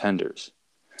 chicken tenders,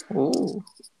 Oh.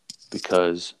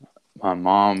 because my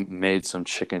mom made some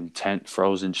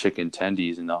frozen chicken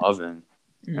tendies in the oven,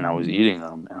 and I was Hmm. eating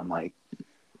them, and I'm like,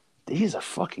 these are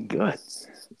fucking good.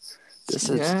 This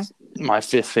is Yeah. my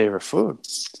fifth favorite food.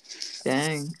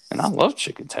 Dang. And I love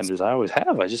chicken tenders. I always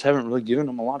have. I just haven't really given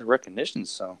them a lot of recognition,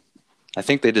 so I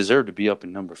think they deserve to be up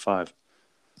in number 5.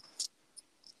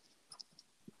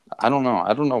 I don't know.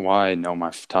 I don't know why I know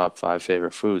my top 5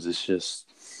 favorite foods. It's just,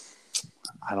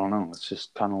 I don't know. It's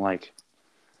just kind of like,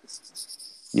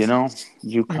 you know,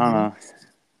 you kind Hmm. of,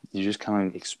 you just kind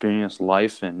of experience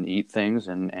life and eat things,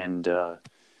 and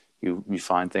you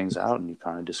find things out, and you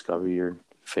kind of discover your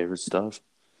favorite stuff.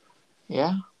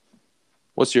 Yeah.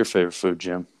 What's your favorite food,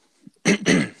 Jim?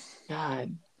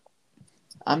 God.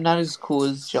 I'm not as cool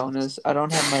as Jonas. I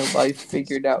don't have my life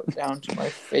figured out down to my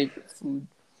favorite food.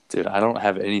 Dude, I don't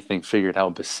have anything figured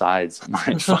out besides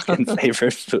my fucking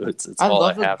favorite foods. It's I all I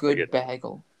love a have good figured out.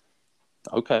 bagel.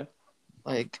 Okay.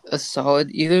 Like a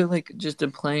solid, either like just a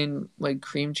plain like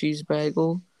cream cheese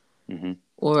bagel Mm-hmm.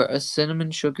 or a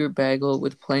cinnamon sugar bagel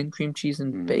with plain cream cheese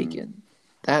and Mm. bacon.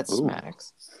 That Ooh.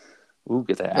 smacks. Ooh,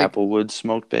 get that Like Applewood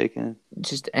smoked bacon.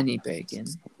 just any bacon.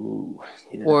 Ooh,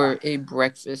 yeah. Or a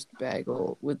breakfast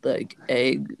bagel with like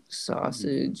egg,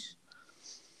 sausage,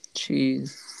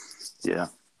 cheese. Yeah,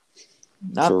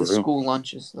 Not for the real. school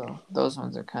lunches though. Those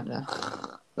ones are kind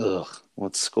of. Ugh,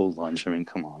 what's school lunch? I mean,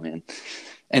 come on, man.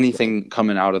 Anything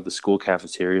coming out of the school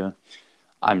cafeteria,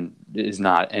 is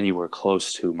not anywhere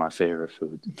close to my favorite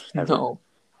food ever. No.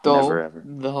 Never Though, ever.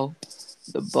 though,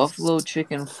 the buffalo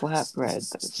chicken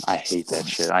flatbread. I hate that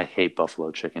shit. I hate buffalo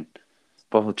chicken.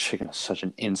 Buffalo chicken is such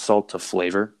an insult to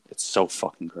flavor. It's so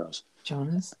fucking gross.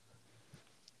 Jonas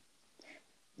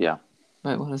Yeah.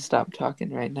 might want to stop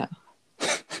talking right now.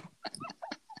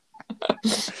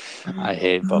 I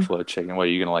hate buffalo chicken. What, are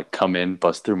you gonna like come in,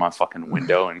 bust through my fucking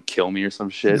window, and kill me or some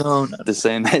shit? No, no, Just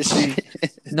saying that See,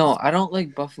 shit. no, I don't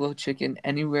like buffalo chicken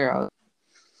anywhere else.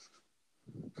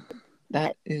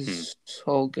 That is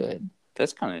so good.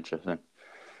 That's kind of interesting.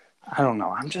 I don't know.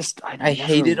 I I never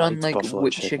hate it on liked like buffalo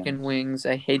chicken. chicken wings.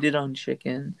 I hate it on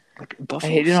chicken. Like I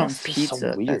buffalo hate it on sauce is so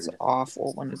pizza. That's weird.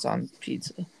 awful when it's on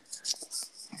pizza.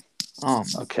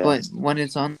 Okay. But when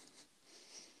it's on,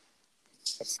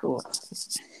 cool.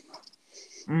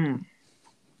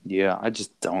 Yeah, I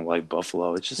just don't like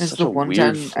buffalo. It's just It's such the a one weird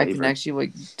time I can flavor. actually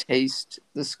like taste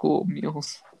the school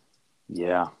meals.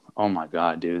 Yeah. Oh my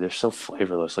god, dude, they're so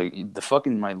flavorless. Like the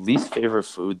fucking my least favorite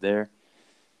food there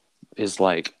is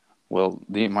like, well,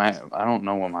 I don't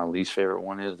know what my least favorite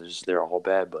one is. They're all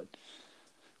bad, but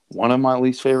one of my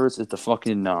least favorites is the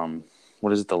fucking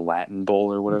what is it, the Latin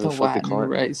bowl or whatever The the fuck they Latin call it.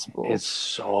 rice bowl. It's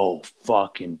so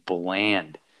fucking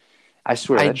bland. I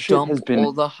swear I that shit has dump been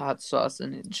all the hot sauce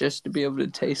in it just to be able to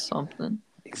taste something.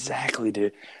 exactly,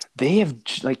 dude. They have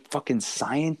like fucking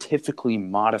scientifically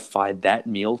modified that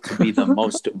meal to be the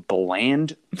most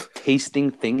bland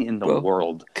tasting thing in the Bro,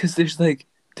 world. because there's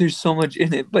so much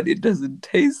in it, but it doesn't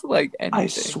taste like anything. I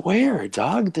swear,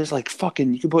 dog. There's like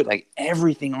fucking, you can put like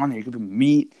everything on there. You can put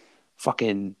meat,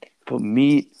 put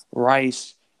meat,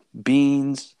 rice,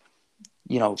 beans,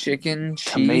 Chicken,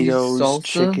 cheese, tomatoes, salsa,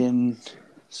 chicken.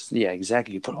 Yeah,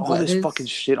 exactly. You put all this lettuce. fucking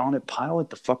shit on it, pile it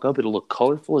the fuck up. It'll look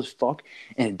colorful as fuck,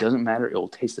 and it doesn't matter. It'll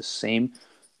taste the same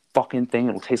fucking thing.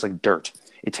 It'll taste like dirt.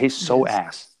 It tastes so Yes.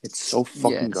 ass. It's so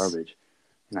fucking garbage,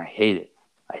 and I hate it.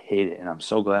 I hate it, and I'm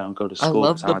so glad I don't go to I school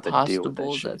because love I the don't have to deal pasta with that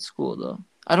bowls shit. at school, though.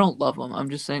 I don't love them. I'm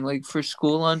just saying, like, for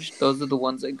school lunch, those are the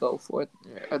ones I go for.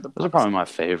 Those are probably my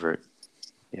favorite.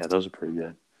 Yeah, those are pretty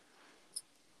good.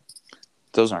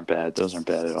 Those aren't bad. Those aren't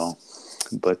bad at all.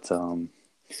 But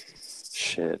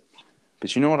shit.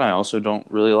 But you know what I also don't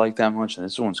really like that much, and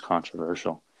this one's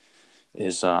controversial,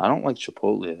 is I don't like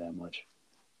Chipotle that much.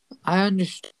 I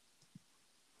understand.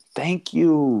 Thank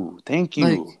you.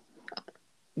 Like,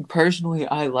 personally,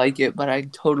 I like it, but I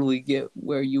totally get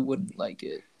where you wouldn't like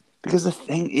it. Because the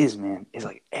thing is, man, is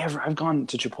like I've gone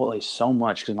to Chipotle so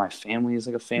much because my family is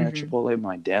like a fan of Chipotle.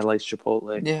 My dad likes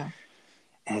Chipotle. Yeah.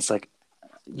 And it's like,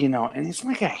 and it's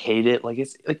like I hate it. Like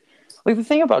it's like the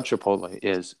thing about Chipotle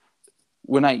is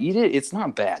when I eat it, it's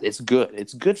not bad. It's good.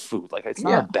 It's good food. Like it's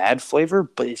not a bad flavor,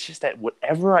 but it's just that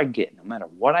whatever I get, no matter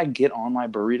what I get on my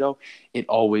burrito, it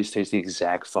always tastes the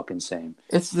exact fucking same.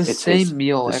 It's the same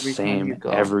meal every time you go.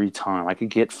 Every time. I could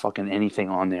get fucking anything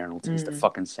on there and it'll taste the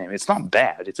fucking same. It's not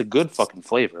bad. It's a good fucking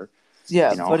flavor.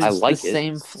 Yeah, but it's I like the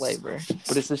same flavor.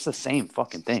 But it's just the same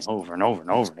fucking thing over and over and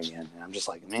over again. And I'm just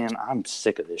like, man, I'm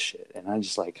sick of this shit. And I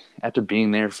just like, after being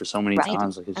there for so many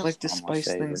times, like, it's I like to just not my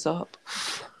spice favorite. things up.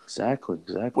 Exactly.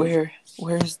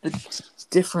 Where's the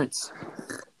difference?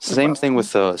 Same thing with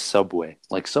Subway.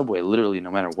 Like Subway, literally, no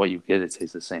matter what you get, it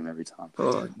tastes the same every time.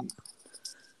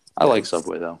 I like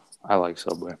Subway though. I like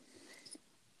Subway.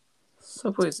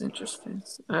 Subway's interesting.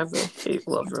 I have a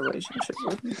hate-love relationship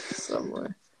with Subway.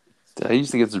 I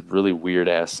used to get this really weird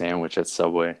ass sandwich at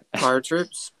Subway. Car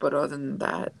trips, but other than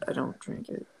that, I don't drink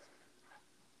it.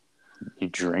 You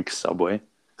drink Subway?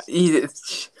 Eat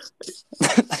it.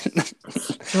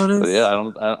 Jonas, yeah,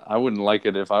 I wouldn't like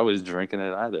it if I was drinking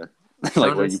it either.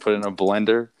 Like when you put it in a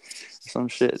blender, some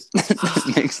shit.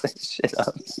 Mix that shit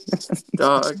up.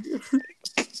 Dog.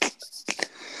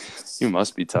 You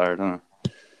must be tired, huh?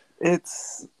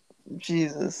 It's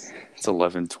Jesus. It's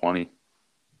 11:20.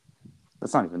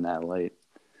 That's not even that late.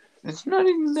 It's not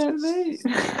even that late.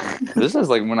 This is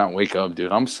like when I wake up,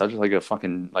 dude. I'm such like a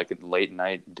fucking like a late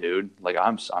night dude. Like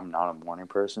I'm not a morning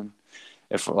person.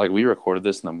 If like we recorded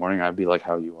this in the morning, I'd be like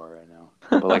how you are right now.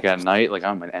 But like at night, like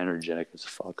I'm energetic as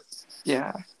fuck.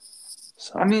 Yeah.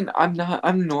 So I mean,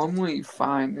 I'm normally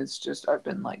fine. It's just I've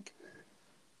been like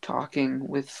talking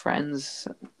with friends.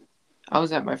 I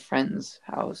was at my friend's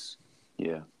house.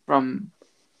 Yeah. From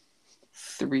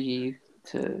 3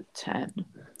 to 10.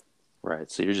 Right.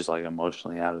 So you're just like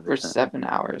emotionally out of it. For 7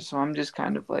 hours. So I'm just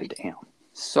kind of like damn,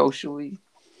 socially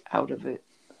out of it.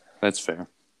 That's fair.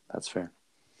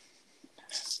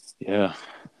 Yeah.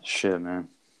 Shit, man.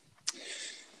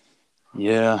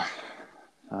 Yeah.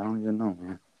 I don't even know,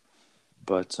 man.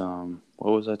 But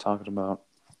what was I talking about?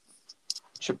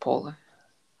 Chipotle.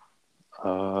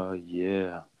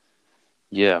 Yeah.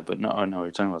 Yeah, but no,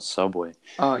 you're talking about Subway.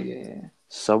 Oh, yeah.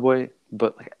 Subway,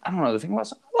 but like I don't know. The thing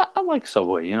was, I like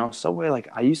Subway. Subway. Like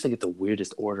I used to get the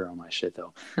weirdest order on my shit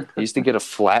though. I used to get a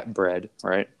flatbread,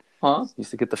 right? Huh? I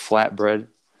used to get the flatbread,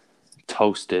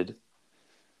 toasted.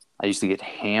 I used to get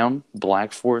ham,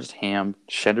 Black Forest ham,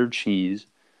 cheddar cheese,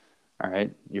 All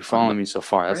right, you're On the following me so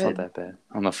far. That's not bread. that bad.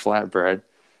 On the flatbread.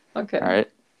 Okay. All right.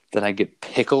 Then I get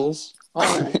pickles.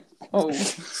 Oh. Oh.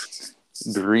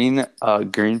 green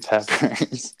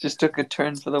peppers, Just took a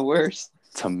turn for the worse.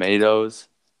 tomatoes,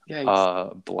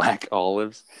 Yikes. black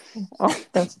olives, Oh,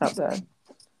 that's not bad.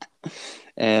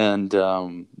 and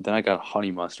then I got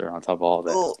honey mustard on top of all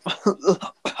that. Oh.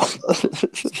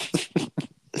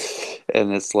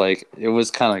 And it's like, it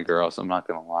was kind of gross. I'm not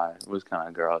gonna lie, it was kind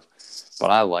of gross, but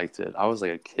I liked it. I was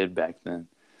like a kid back then.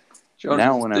 Jonas,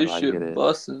 Now whenever this I shit get it,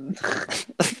 bussin'.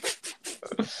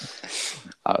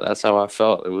 that's how I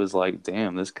felt. It was like,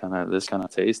 damn, this kind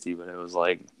of tasty. But it was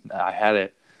like, I had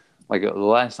it like the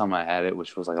last time I had it,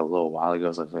 which was like a little while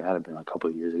ago. So it had been a couple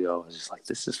of years ago. I was just like,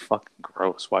 this is fucking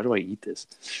gross. Why do I eat this?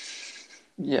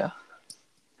 Yeah.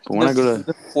 But when I go to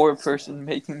the poor person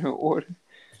making her order.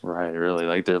 right, really,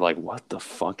 like they're like, what the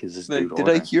fuck is this Like, dude did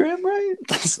ordering? I hear him right?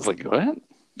 It's like, what?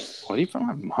 What are you putting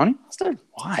on honey mustard?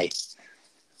 Why?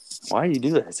 Why do you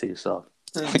do that to yourself?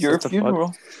 Like, Your what the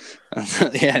funeral.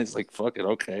 fuck? Yeah, it's like, fuck it,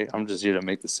 okay. I'm just here to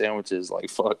make the sandwiches. Like,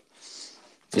 fuck.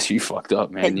 Just you fucked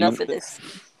up, man. Enough of this.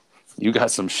 You got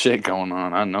some shit going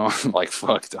on. I know. Like,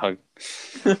 fuck, dog.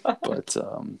 But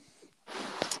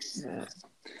Yeah.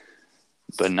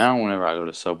 but now whenever I go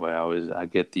to Subway, I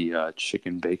get the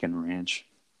chicken bacon ranch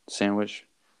sandwich,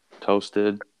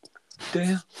 toasted.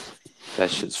 Damn.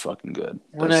 That shit's fucking good.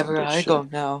 That's some Whenever good I shit. go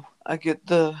now, I get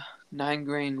the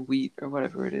 9-grain wheat or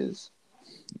whatever it is.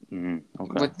 Okay.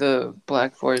 With the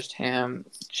Black Forest ham,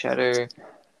 cheddar,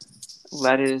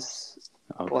 lettuce,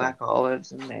 Okay. black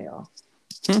olives, and mayo.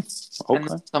 Okay. And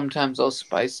then sometimes I'll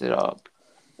spice it up,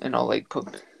 and I'll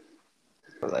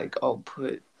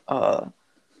put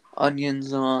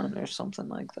onions on or something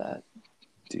like that.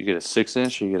 Do you get a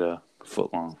 6-inch or you get a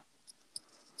foot long?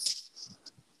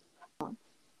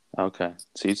 Okay.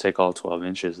 So you take all 12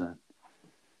 inches then.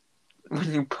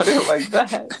 When you put it like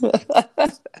that,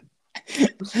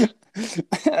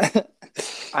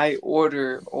 I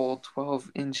order all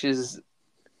 12 inches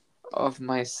of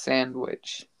my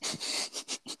sandwich.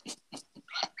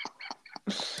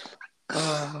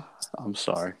 I'm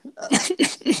sorry.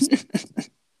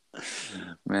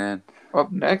 Man.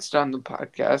 Up next on the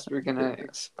podcast, we're going to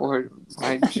explore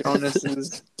why Jonas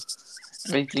is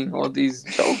making all these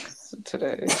jokes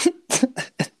today.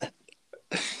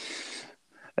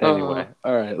 Anyway,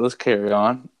 all right, let's carry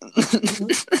on.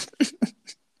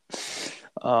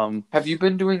 Have you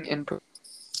been doing input?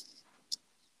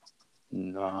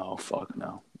 No, fuck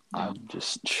no. I'm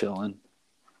just chilling.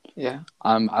 Yeah.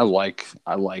 I like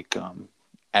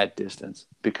at distance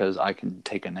because I can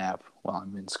take a nap while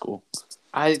I'm in school.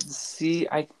 I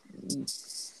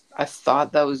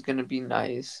thought that was going to be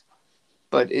nice,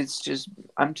 but it's just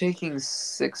I'm taking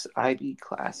 6 IB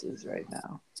classes right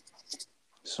now.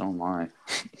 So am I.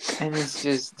 And it's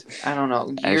just, I don't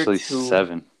know. Actually,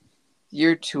 7.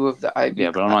 Year 2 of the IB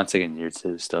Yeah, but I'm not taking year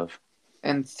 2 stuff.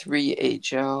 And 3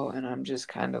 HL, and I'm just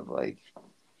kind of like,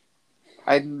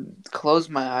 I close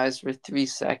my eyes for 3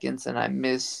 seconds and I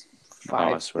miss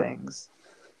 5 things.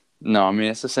 No, I mean,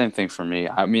 it's the same thing for me.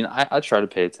 I mean, I try to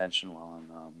pay attention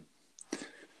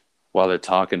while they're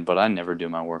talking, but I never do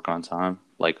my work on time.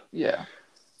 Like, yeah.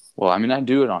 Well, I mean, I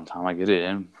do it on time. I get it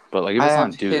in. But, like, if it's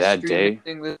not due that day.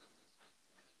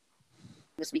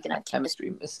 This week, and I have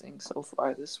chemistry missing so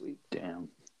far this week. Damn.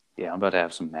 Yeah, I'm about to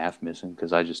have some math missing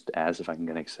because I just asked if I can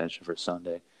get an extension for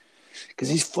Sunday. Because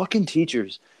these fucking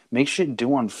teachers make shit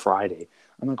due on Friday.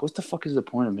 I'm like, what the fuck is the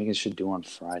point of making shit due on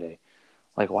Friday?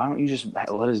 Like, why don't you just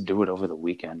let us do it over the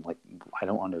weekend? Like, I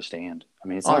don't understand. I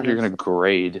mean, it's not like you're going to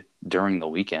grade during the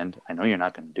weekend. I know you're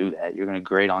not going to do that. You're going to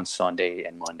grade on Sunday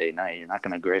and Monday night. You're not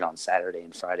going to grade on Saturday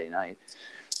and Friday night.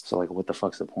 So, like, what the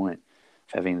fuck's the point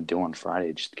of having to do on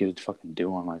Friday? Just get it fucking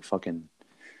due on, like, fucking,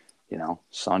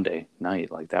 Sunday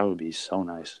night. Like, that would be so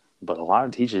nice. But a lot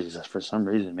of teachers, for some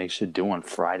reason, make shit due on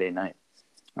Friday night.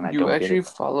 And I don't get it. You actually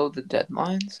follow the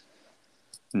deadlines?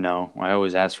 No, I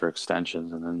always ask for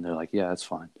extensions, and then they're like, yeah, that's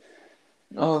fine.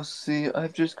 Oh, see,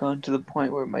 I've just gone to the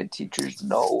point where my teachers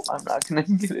know I'm not going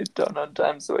to get it done on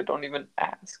time, so I don't even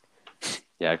ask.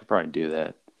 Yeah, I could probably do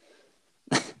that.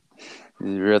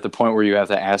 You're at the point where you have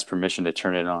to ask permission to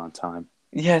turn it on time.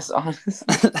 Yes,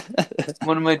 honestly.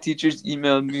 One of my teachers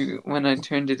emailed me when I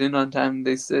turned it in on time.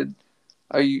 They said,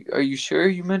 Are you sure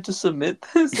you meant to submit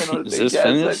this? And I was Is this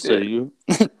finished? Are you?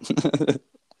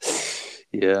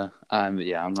 Yeah,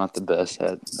 I'm not the best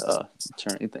at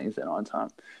turning things in on time,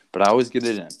 but I always get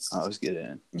it in.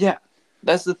 Yeah,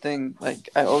 that's the thing. Like,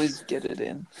 I always get it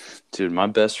in. Dude, my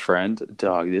best friend,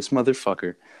 dog, this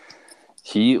motherfucker,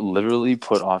 he literally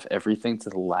put off everything to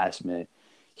the last minute.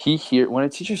 When a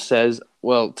teacher says,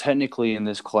 well, technically in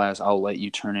this class, I'll let you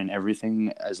turn in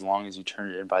everything as long as you turn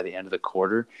it in by the end of the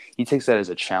quarter. He takes that as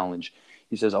a challenge.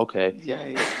 He says, okay.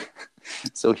 Yeah.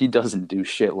 So he doesn't do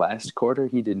shit last quarter.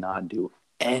 He did not do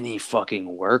any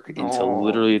fucking work until No.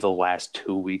 literally the last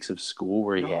 2 weeks of school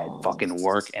where he had No. fucking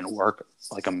work and work,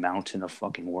 like a mountain of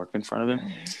fucking work in front of him.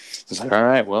 Yeah. He's like, all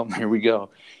right, well, here we go.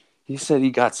 He said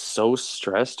he got so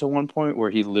stressed to one point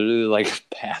where he literally like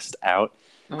passed out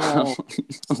No.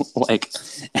 like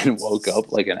and woke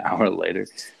up like an hour later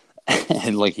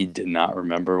and like he did not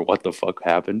remember what the fuck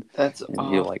happened. That's And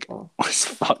he like awful. was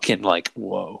fucking like,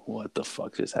 whoa, what the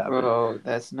fuck just happened? Bro,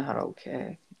 that's not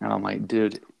okay. And I'm like,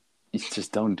 dude, you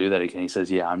just don't do that again. He says,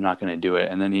 yeah, I'm not going to do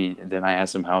it. And then I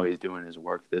asked him how he's doing his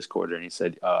work this quarter, and he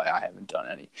said, I haven't done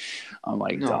any. I'm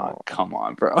like, dog, No. come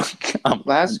on, bro. Come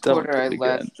Last on, don't quarter do I it again.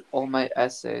 left all my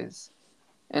essays.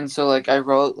 And so like I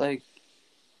wrote like,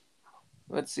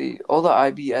 let's see, all the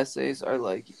IB essays are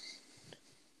like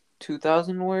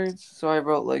 2,000 words. So I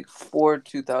wrote like 4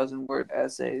 2,000-word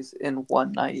essays in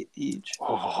one night each.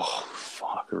 Oh,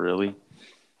 fuck, really?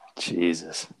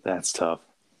 Jesus, that's tough.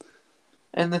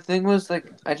 And the thing was like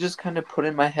I just kind of put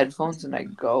in my headphones and I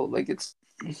go like it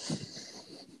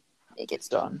gets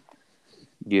done.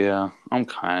 Yeah, I'm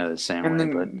kind of the same And way,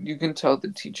 but then you can tell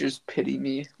the teachers pity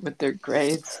me with their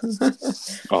grades.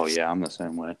 oh yeah, I'm the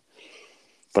same way.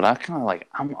 But I kind of like,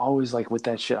 I'm always like with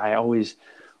that shit, I always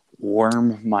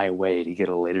worm my way to get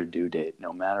a later due date.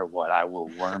 No matter what, I will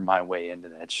worm my way into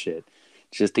that shit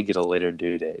just to get a later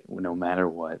due date. No matter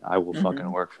what, I will fucking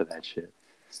work for that shit.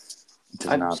 It does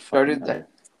I've not fucking started that matter.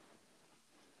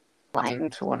 lying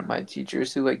to one of my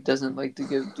teachers who like doesn't like to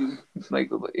give like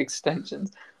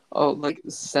extensions. I'll like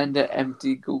send an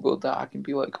empty Google Doc and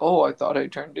be like, "Oh, I thought I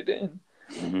turned it in."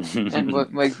 And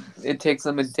what like it takes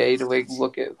them a day to like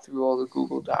look at through all the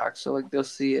Google Docs, so like they'll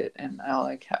see it, and I'll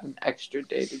like have an extra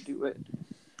day to do it.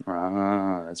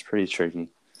 That's pretty tricky.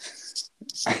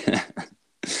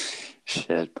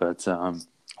 Shit, but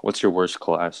what's your worst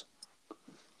class?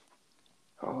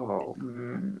 Oh,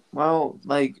 well,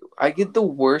 like I get the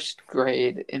worst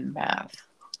grade in math,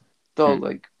 though.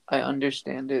 Like I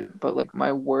understand it, but like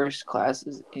my worst class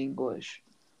is English.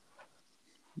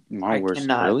 My I worst,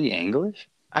 cannot, really? English?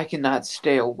 I cannot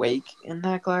stay awake in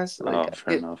that class. Like Oh,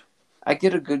 fair enough. I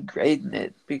get a good grade in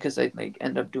it because I like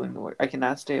end up doing the work. I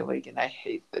cannot stay awake, and I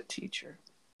hate the teacher.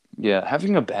 Yeah,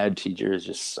 having a bad teacher is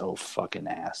just so fucking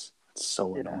ass. It's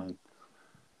so Yeah. annoying.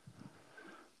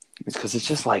 It's because it's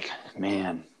just like,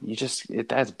 man,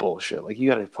 that's bullshit. Like, you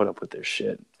got to put up with their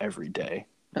shit every day.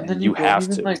 And And then you you don't have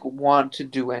even to. like want to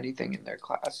do anything in their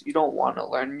class. You don't want to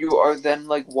learn. You are then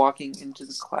like walking into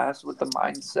the class with the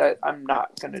mindset, I'm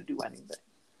not gonna do anything.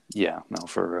 Yeah, no,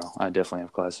 for real. I definitely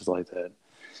have classes like that.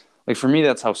 Like, for me,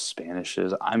 that's how Spanish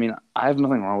is. I mean, I have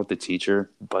nothing wrong with the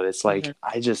teacher, but it's like,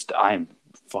 I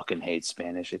fucking hate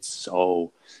Spanish. It's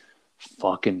so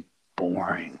fucking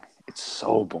boring. It's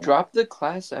so boring. Drop the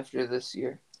class after this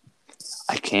year.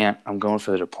 I can't. I'm going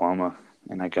for the diploma,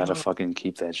 and I gotta fucking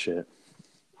keep that shit.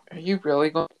 Are you really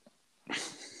going?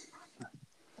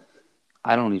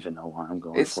 I don't even know why I'm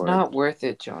going It's for not it. worth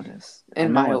it, Jonas. I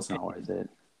In know my it's not opinion. worth it.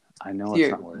 I know it's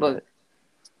Here, not worth look. it.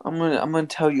 I'm gonna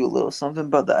tell you a little something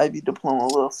about the IB diploma. A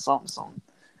little something.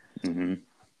 Mm-hmm.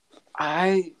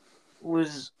 I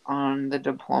was on the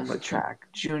diploma track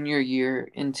junior year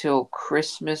until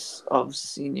Christmas of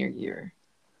senior year.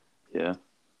 Yeah.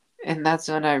 And that's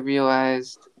when I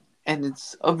realized, and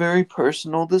it's a very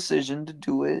personal decision to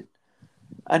do it,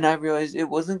 and I realized it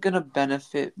wasn't going to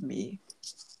benefit me.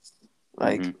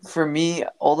 Like, for me,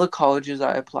 all the colleges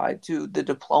I applied to, the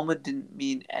diploma didn't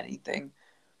mean anything.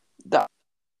 That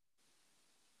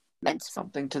meant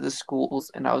something to the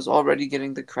schools, and I was already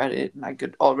getting the credit, and I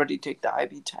could already take the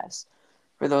IB test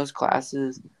for those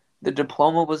classes. The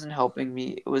diploma wasn't helping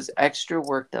me. It was extra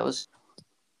work that was.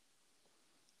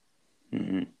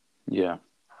 Mm-hmm. Yeah.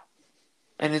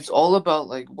 And it's all about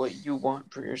like what you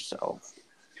want for yourself.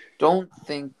 Don't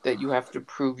think that you have to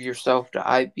prove yourself to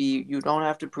IB. You don't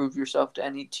have to prove yourself to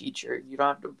any teacher. You don't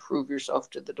have to prove yourself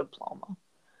to the diploma.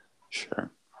 Sure.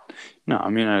 No, I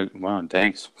mean, wow,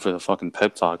 thanks for the fucking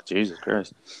pep talk. Jesus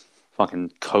Christ.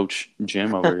 Fucking Coach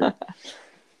Jim over here.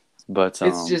 But,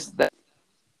 It's just that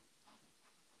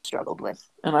I struggled with.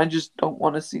 And I just don't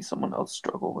want to see someone else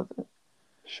struggle with it.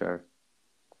 sure.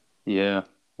 Yeah.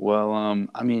 Well,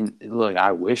 I mean, look,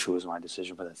 I wish it was my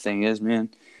decision, but the thing is, man,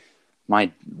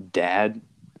 my dad,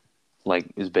 like,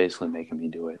 is basically making me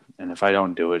do it. And if I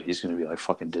don't do it, he's going to be, like,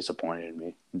 fucking disappointed in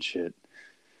me and shit.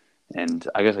 And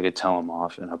I guess I could tell him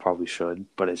off, and I probably should,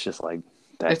 but it's just like,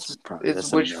 It's that's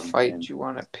the which main fight thing. you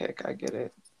want to pick. I get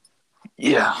it.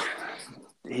 Yeah.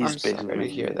 he's I'm sorry basically to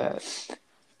making hear it that.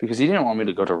 because he didn't want me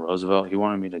to go to Roosevelt. He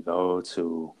wanted me to go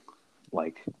to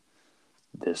like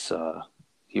this.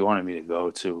 He wanted me to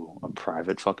go to a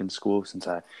private fucking school since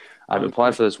I've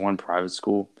applied for this one private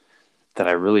school that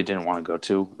I really didn't want to go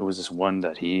to. It was this one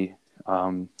that he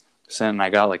sent, and I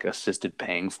got like assisted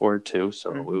paying for it too,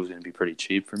 so it was going to be pretty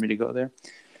cheap for me to go there.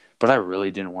 But I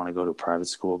really didn't want to go to private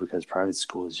school because private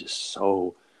school is just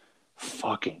so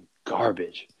fucking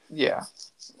garbage. Yeah.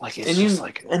 Like it's just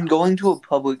like and going to a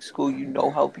public school, you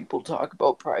know how people talk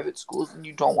about private schools, and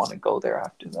you don't want to go there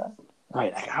after that.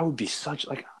 right. Like I would be such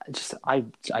like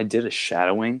I did a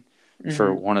shadowing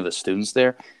for one of the students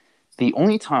there. The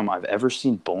only time I've ever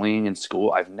seen bullying in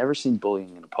school, I've never seen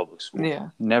bullying in a public school. Yeah.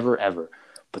 Never ever.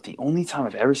 But the only time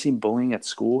I've ever seen bullying at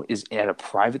school is at a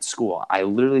private school. I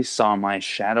literally saw my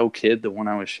shadow kid, the one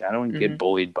I was shadowing, get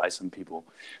bullied by some people.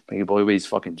 Get bullied by these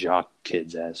fucking jock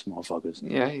kids ass motherfuckers.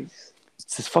 Yeah.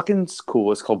 It's this fucking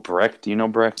school. It's called Breck. Do you know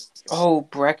Breck? Oh,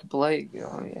 Breck Blake.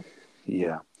 Oh, yeah.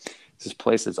 Yeah. It's this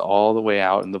place that's all the way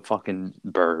out in the fucking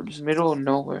burbs. Middle of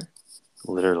nowhere.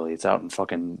 Literally. It's out in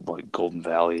fucking like Golden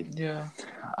Valley. Yeah.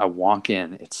 I walk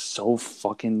in. It's so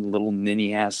fucking little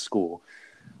ninny ass school.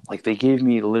 Like, they gave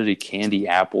me literally candy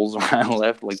apples when I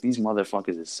left. Like, these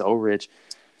motherfuckers is so rich.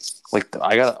 Like,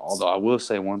 although I will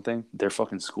say one thing, their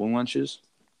fucking school lunches,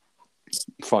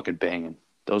 fucking banging.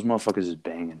 Those motherfuckers is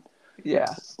banging.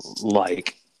 Yeah.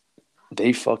 Like,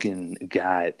 they fucking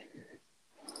got,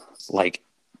 like,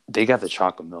 they got the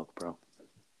chocolate milk, bro.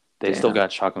 They still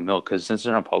got chocolate milk because since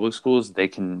they're in public schools, they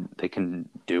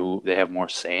have more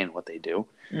say in what they do.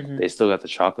 They still got the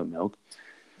chocolate milk.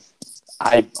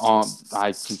 I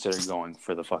consider going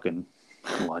for the fucking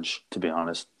lunch, to be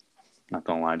honest. Not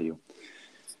gonna lie to you.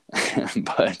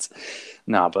 but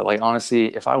like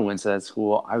honestly, if I went to that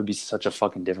school, I would be such a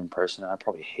fucking different person. I'd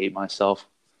probably hate myself.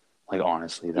 Like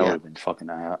honestly, that would have been fucking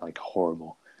like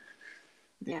horrible.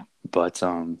 Yeah. But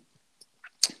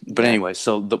anyway,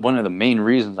 so one of the main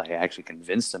reasons I actually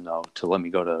convinced him though to let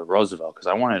me go to Roosevelt, because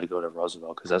I wanted to go to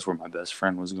Roosevelt because that's where my best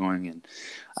friend was going, and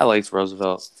I liked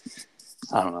Roosevelt.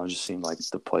 I don't know, it just seemed like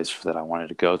the place that I wanted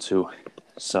to go to.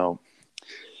 So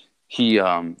he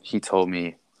told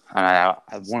me, and I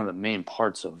one of the main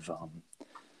parts of one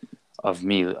of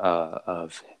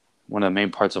the main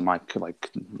parts of my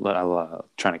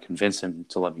trying to convince him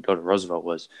to let me go to Roosevelt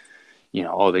was,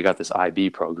 they got this IB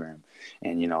program,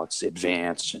 and it's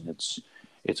advanced and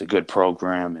it's a good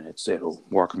program, and it'll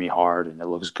work me hard, and it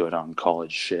looks good on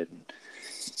college shit, and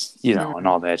and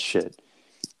all that shit.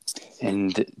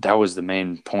 And that was the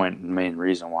main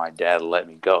reason why Dad let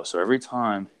me go. So every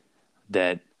time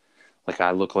that, like,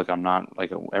 I look like I'm not,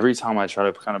 like, every time I try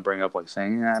to kind of bring up, like,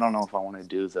 saying, I don't know if I want to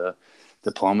do the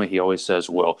diploma, he always says,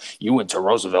 well, you went to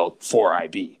Roosevelt for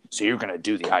IB, so you're going to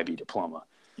do the IB diploma.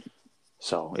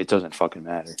 So it doesn't fucking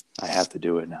matter. I have to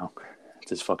do it now. At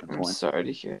this fucking point. I'm sorry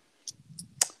to hear.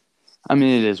 I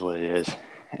mean, it is what it is.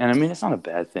 And I mean, it's not a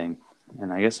bad thing.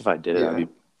 And I guess if I did it, I'd be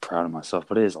proud of myself,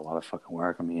 but it is a lot of fucking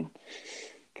work. I mean,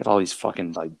 get all these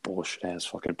fucking like bullshit ass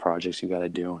fucking projects you got to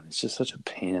do, and it's just such a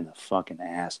pain in the fucking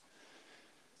ass.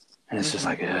 And it's just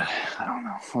like, I don't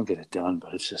know, I'll get it done,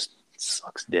 but it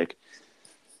sucks dick.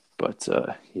 But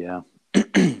yeah,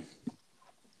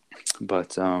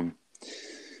 but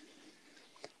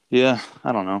yeah,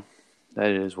 I don't know. That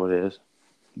is what it is.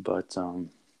 But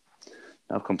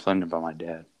enough complaining about my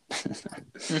dad.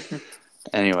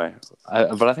 Anyway,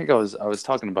 but I think I was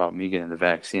talking about me getting the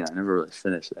vaccine. I never really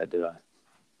finished that, did I?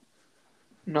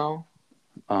 No.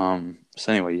 So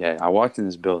anyway, yeah, I walked in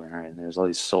this building, right, and there's all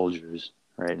these soldiers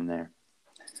right in there,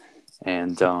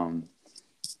 and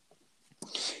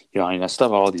I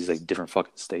stuff all these like different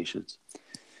fucking stations,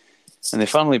 and they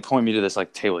finally point me to this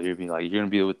like table. You're gonna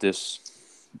be with this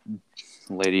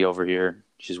lady over here.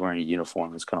 She's wearing a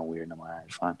uniform. It's kind of weird. And I'm like, all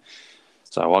right, fine.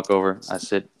 So I walk over. I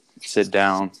sit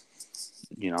down.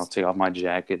 Take off my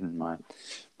jacket and my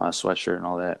sweatshirt and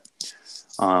all that.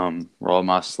 Roll up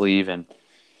my sleeve, and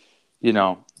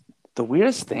the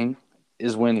weirdest thing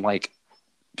is when like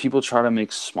people try to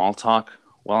make small talk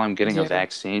while I'm getting a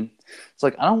vaccine. It's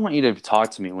like, I don't want you to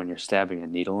talk to me when you're stabbing a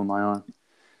needle in my arm.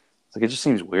 Like, it just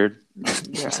seems weird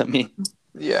to me.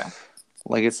 Yeah.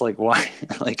 Like, it's like, why?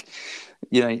 Like,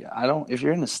 I don't. If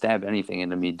you're gonna stab anything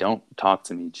into me, don't talk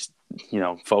to me. Just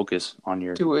focus on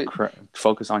your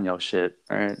focus on your shit.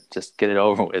 All right, just get it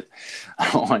over with. I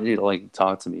don't want you to like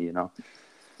talk to me.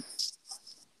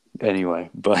 Anyway,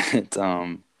 but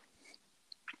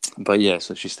yeah.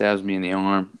 So she stabs me in the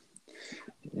arm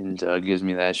and gives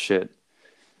me that shit,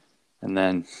 and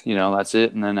then that's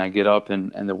it. And then I get up,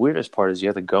 and the weirdest part is you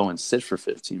have to go and sit for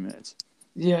 15 minutes.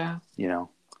 Yeah.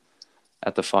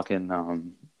 at the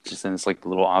fucking just in this like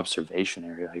little observation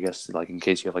area, I guess, like in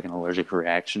case you have like an allergic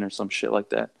reaction or some shit like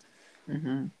that.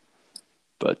 Mm-hmm.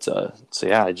 But so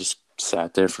yeah, I just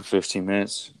sat there for 15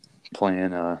 minutes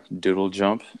playing Doodle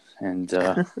Jump, and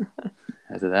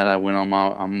after that, I went on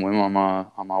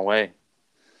my way.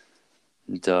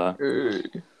 And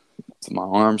my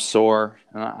arm's sore,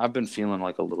 and I've been feeling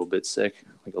like a little bit sick,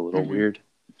 like a little weird,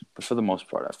 but for the most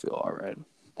part, I feel all right.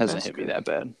 Hasn't hit me that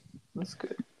bad. That's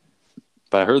good.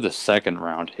 But I heard the second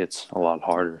round hits a lot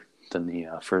harder than the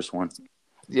first one.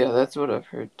 Yeah, that's what I've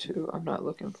heard too. I'm not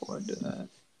looking forward to that.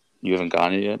 You haven't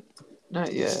gotten it yet?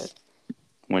 Not yet.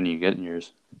 When are you getting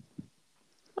yours?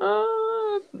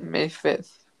 May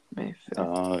 5th. May 5th.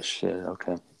 Oh, shit.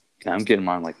 Okay. Yeah, I'm getting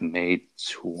mine like May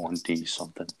 20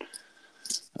 something.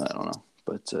 I don't know.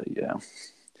 But yeah.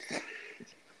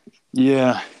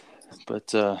 Yeah.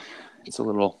 But it's a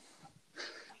little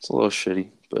shitty.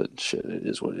 But shit, it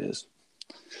is what it is.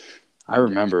 I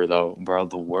remember though, bro,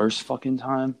 the worst fucking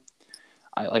time.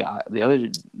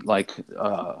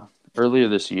 Earlier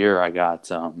this year, I got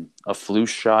a flu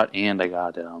shot and I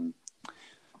got a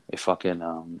fucking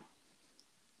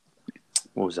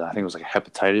what was that? I think it was like a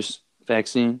hepatitis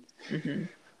vaccine. Mm-hmm.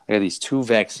 I got these two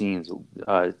vaccines,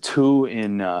 two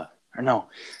in or no,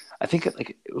 I think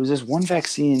it was this one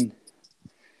vaccine.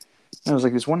 It was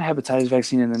like this one hepatitis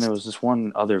vaccine, and then there was this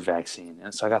one other vaccine,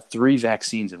 and so I got 3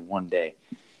 vaccines in one day,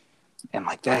 and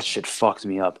like that shit fucked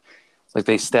me up. Like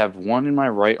they stabbed 1 in my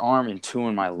right arm and 2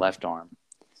 in my left arm,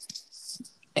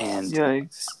 and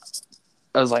yikes.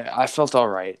 I was like, I felt all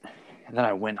right, and then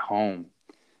I went home.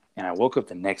 And I woke up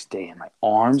the next day and my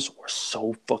arms were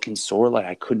so fucking sore. Like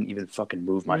I couldn't even fucking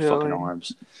move my fucking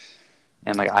arms.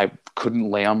 And like I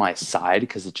couldn't lay on my side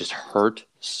because it just hurt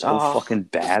so fucking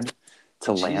bad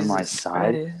to lay on my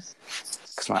side.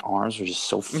 Because my arms were just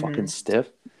so fucking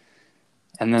stiff.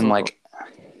 And then like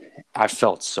I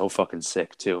felt so fucking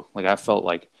sick too. Like I felt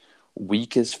like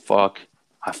weak as fuck.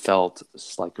 I felt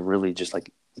like really just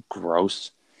like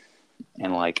gross.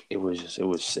 And like it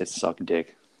sucked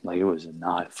dick. Like, it was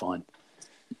not fun.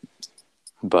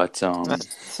 But, that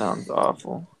sounds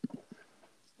awful.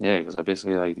 Yeah, because I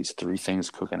basically like these 3 things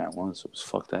cooking at once. It was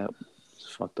fucked up. It was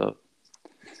fucked up.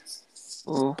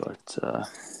 Ooh. But,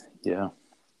 yeah.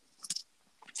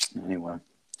 Anyway.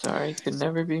 Sorry, it could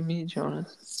never be me,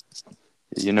 Jonas.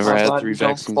 You never had 3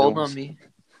 vaccines? Don't fold on me.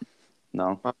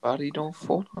 No? My body don't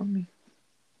fold on me.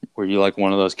 Were you like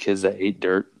one of those kids that ate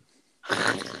dirt?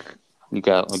 You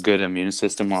got a good immune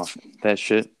system off that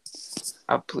shit?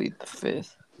 I plead the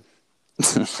 5th.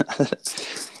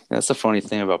 That's the funny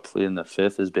thing about pleading the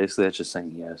 5th is basically that's just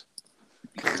saying yes.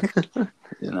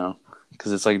 You know?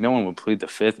 Because it's like no one would plead the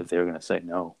 5th if they were going to say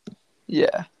no.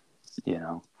 Yeah. You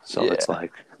know? So it's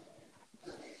like,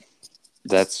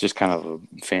 that's just kind of a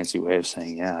fancy way of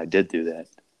saying, yeah, I did do that.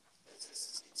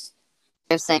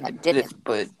 They're saying I did it,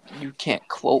 but you can't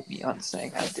quote me on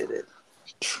saying I did it.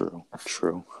 True.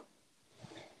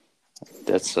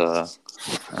 That's I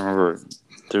remember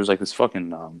there was like this fucking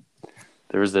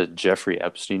there was the Jeffrey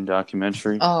Epstein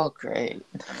documentary. Oh, great.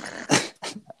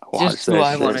 Just who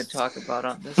I want to talk about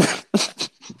on this.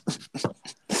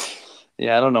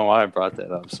 Yeah, I don't know why I brought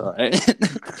that up, sorry.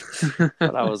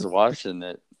 But I was watching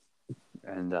it,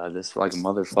 and this like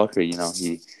motherfucker, you know,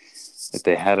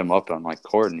 they had him up on like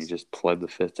court, and he just pled the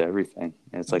 5th to everything.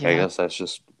 And it's like, I guess that's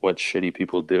just what shitty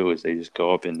people do is they just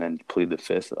go up and then plead the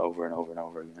 5th over and over and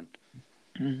over again.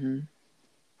 Mm-hmm.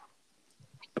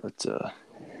 But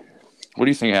what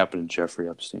do you think happened to Jeffrey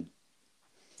Epstein?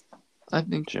 I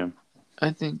think Jim.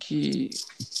 I think he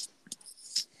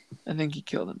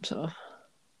killed himself.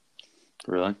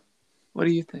 Really? What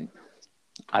do you think?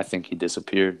 I think he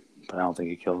disappeared, but I don't think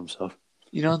he killed himself.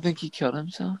 You don't think he killed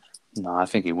himself? No, I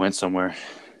think he went somewhere.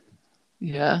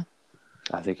 Yeah.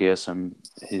 I think he has some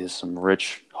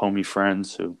rich homie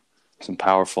friends some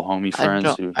powerful homie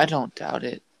friends who I don't doubt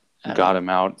it. got him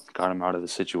out of the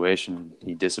situation.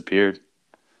 He disappeared.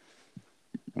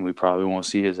 And we probably won't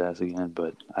see his ass again,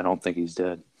 but I don't think he's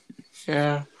dead.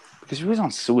 Yeah. Because he was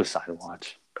on suicide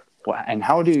watch. And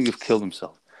how would he have killed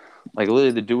himself? Like,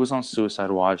 literally, the dude was on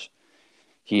suicide watch.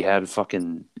 He had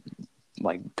fucking,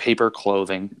 like, paper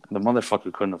clothing. The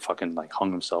motherfucker couldn't have fucking, like,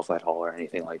 hung himself that hole or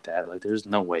anything like that. Like, there's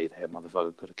no way that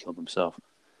motherfucker could have killed himself.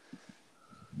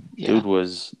 Yeah.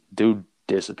 Dude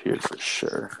disappeared for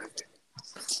sure.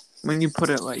 When you put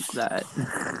it like that.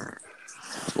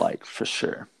 Like, for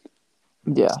sure.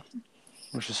 Yeah.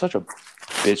 Which is such a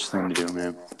bitch thing to do,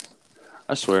 man.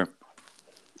 I swear.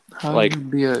 How like, you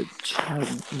be a child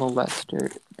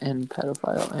molester and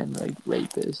pedophile and like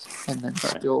rapist and then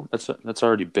still that's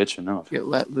already bitch enough. Get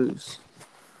let loose.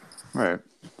 Right.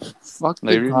 Fuck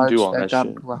They the didn't do guards all that that got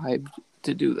shit. bribed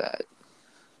to do that.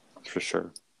 For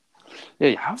sure.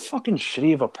 Yeah, how fucking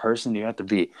shitty of a person do you have to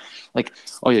be? Like,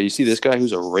 oh yeah, you see this guy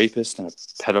who's a rapist and a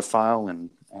pedophile and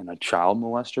a child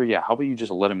molester? Yeah, how about you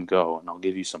just let him go and I'll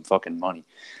give you some fucking money?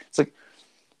 It's like,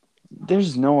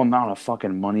 there's no amount of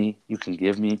fucking money you can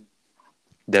give me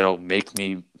that'll make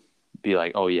me be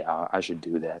like, oh yeah, I should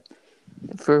do that.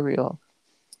 For real.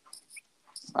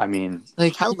 I mean,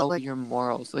 Like, how low are your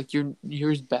morals? Like,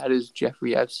 you're as bad as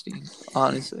Jeffrey Epstein,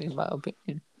 honestly, in my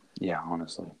opinion. yeah,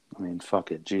 honestly. I mean,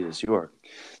 fuck it. Jesus,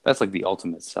 that's like the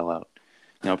ultimate sellout.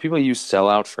 You know, people use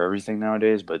sellout for everything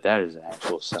nowadays, but that is an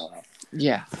actual sellout.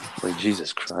 Yeah. Like,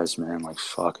 Jesus Christ, man. Like,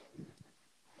 fuck.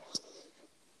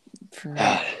 For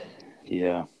real.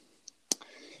 Yeah.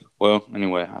 Well,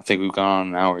 anyway, I think we've gone on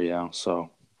an hour, yeah, so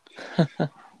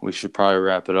we should probably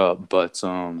wrap it up. But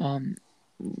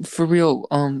For real,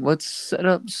 let's set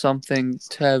up something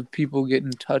to have people get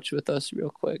in touch with us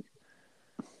real quick.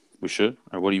 we should?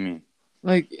 Or what do you mean?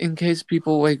 Like, in case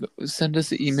people like send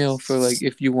us an email for like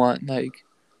if you want like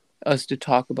us to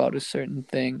talk about a certain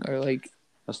thing, or like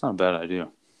That's not a bad idea.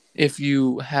 if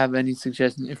you have any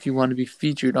suggestions, if you want to be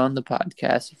featured on the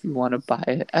podcast, if you want to buy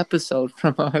an episode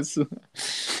from us.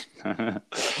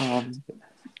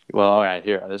 Well, all right,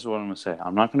 here. This is what I'm going to say.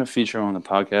 I'm not going to feature you on the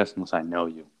podcast unless I know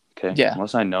you, okay? Yeah.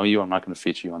 Unless I know you, I'm not going to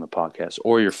feature you on the podcast.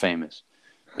 Or you're famous.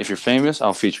 If you're famous,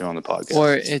 I'll feature you on the podcast.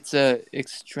 Or it's a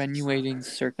extenuating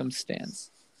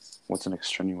circumstance. What's an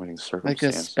extenuating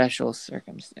circumstance? Like a special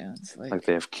circumstance. Like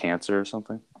they have cancer or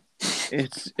something?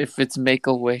 If it's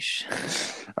Make-A-Wish.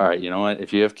 All right, you know what?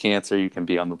 If you have cancer, you can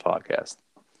be on the podcast.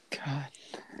 God.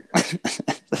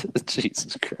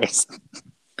 Jesus Christ.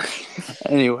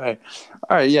 Anyway,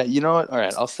 all right, yeah, you know what? All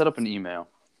right, I'll set up an email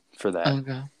for that.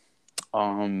 Okay.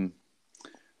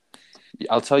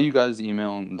 I'll tell you guys the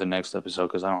email in the next episode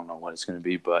because I don't know what it's going to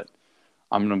be, but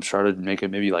I'm going to try to make it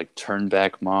maybe like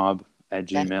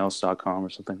turnbackmob@gmails.com or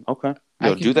something. Okay.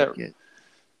 Yo, do that.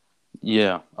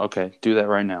 Yeah, okay. Do that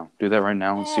right now. Do that right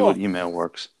now and see what email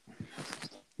works.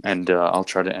 And I'll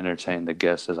try to entertain the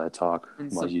guests as I talk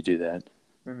while you do that.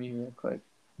 For me real quick.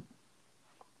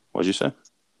 What'd you say?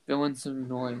 Fill in some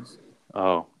noise.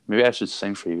 Oh, maybe I should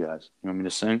sing for you guys. You want me to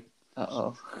sing?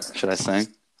 Uh-oh. Should I sing?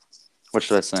 What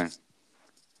should I sing?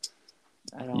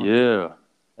 I don't Yeah.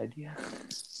 idea.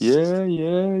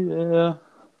 Yeah.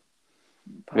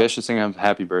 Maybe I should sing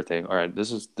Happy Birthday. All right,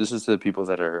 this is to the people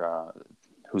that are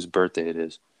whose birthday it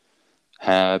is.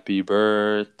 Happy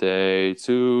birthday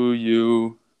to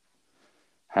you.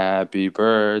 Happy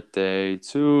birthday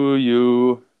to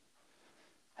you.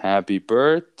 Happy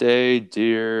birthday,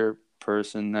 dear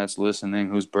person that's listening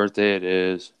whose birthday it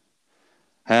is.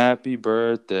 Happy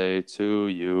birthday to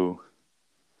you.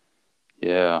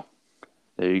 Yeah,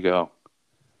 there you go.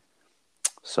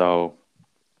 So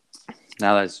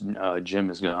now that Jim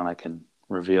is gone, I can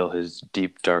reveal his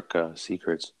deep, dark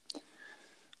secrets.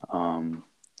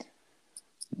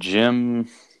 Jim,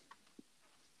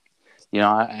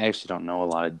 I actually don't know a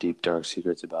lot of deep, dark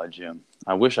secrets about Jim.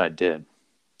 I wish I did.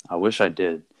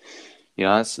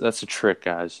 That's a trick,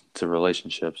 guys, to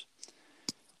relationships.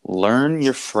 Learn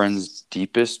your friend's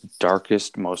deepest,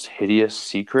 darkest, most hideous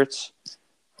secrets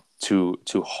to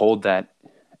hold that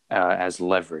as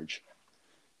leverage.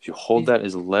 If you hold that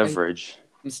as leverage...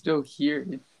 I'm still here.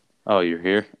 Oh, you're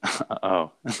here?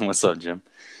 Oh, what's up, Jim?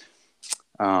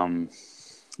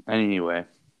 Anyway,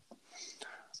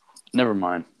 never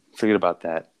mind. Forget about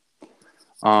that.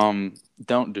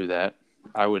 Don't do that.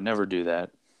 I would never do that.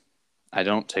 I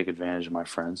don't take advantage of my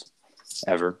friends.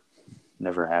 Ever.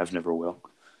 Never have, never will.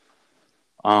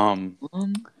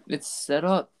 It's set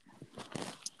up.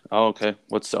 Oh, okay.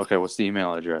 What's the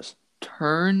email address?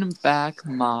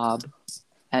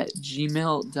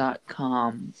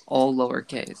 turnbackmob@gmail.com, all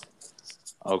lowercase.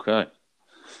 Okay.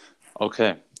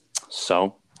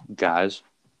 So, guys,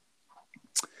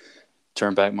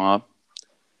 Turnback Mob,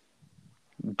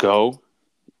 go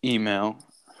email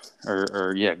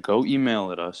go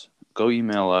email at us. Go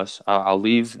email us. I'll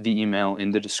leave the email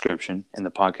in the description, in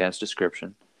the podcast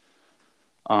description.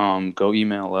 Go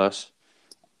email us.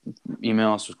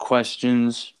 Email us with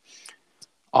questions,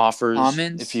 offers,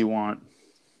 comments. If you want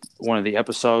one of the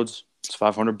episodes. It's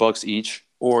 $500 each,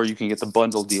 or you can get the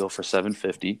bundle deal for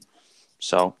 $750.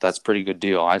 So that's a pretty good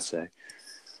deal, I'd say.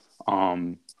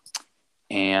 And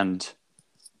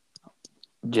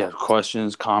yeah,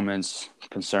 questions, comments,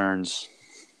 concerns.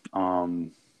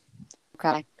 Cry.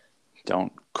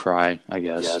 Don't cry, I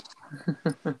guess.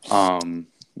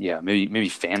 Yeah. Maybe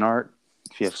fan art.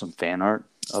 If you have some fan art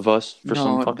of us for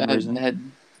some fucking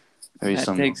reason. Maybe That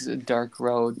some takes a dark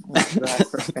road. What's that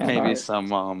for fan maybe art?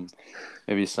 some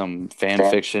fan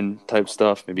fiction type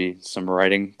stuff, maybe some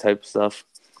writing type stuff.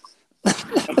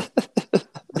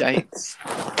 Yikes.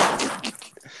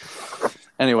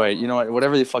 Anyway, you know what?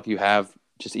 Whatever the fuck you have,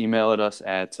 just email at us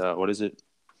at what is it?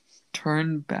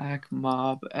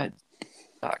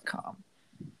 Turnbackmob@.com.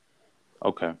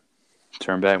 Okay.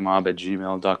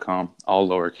 Turnbackmob@gmail.com, all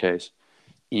lowercase.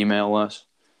 Email us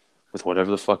with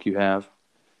whatever the fuck you have,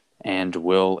 and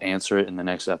we'll answer it in the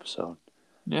next episode.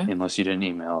 Yeah. Unless you didn't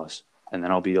email us, and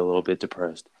then I'll be a little bit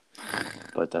depressed.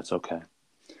 But that's okay.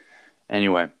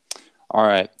 Anyway, all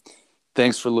right.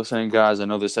 Thanks for listening, guys. I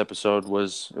know this episode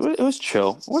was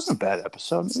chill. It wasn't a bad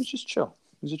episode. It was just chill.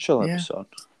 It was a chill episode.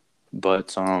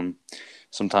 But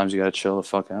sometimes you gotta chill the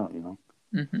fuck out, you know.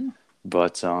 Mm-hmm.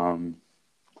 But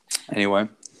anyway,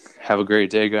 have a great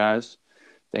day, guys.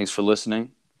 Thanks for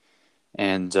listening,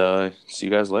 and see you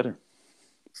guys later.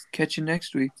 Catch you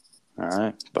next week. All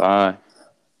right. Bye.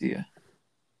 See ya.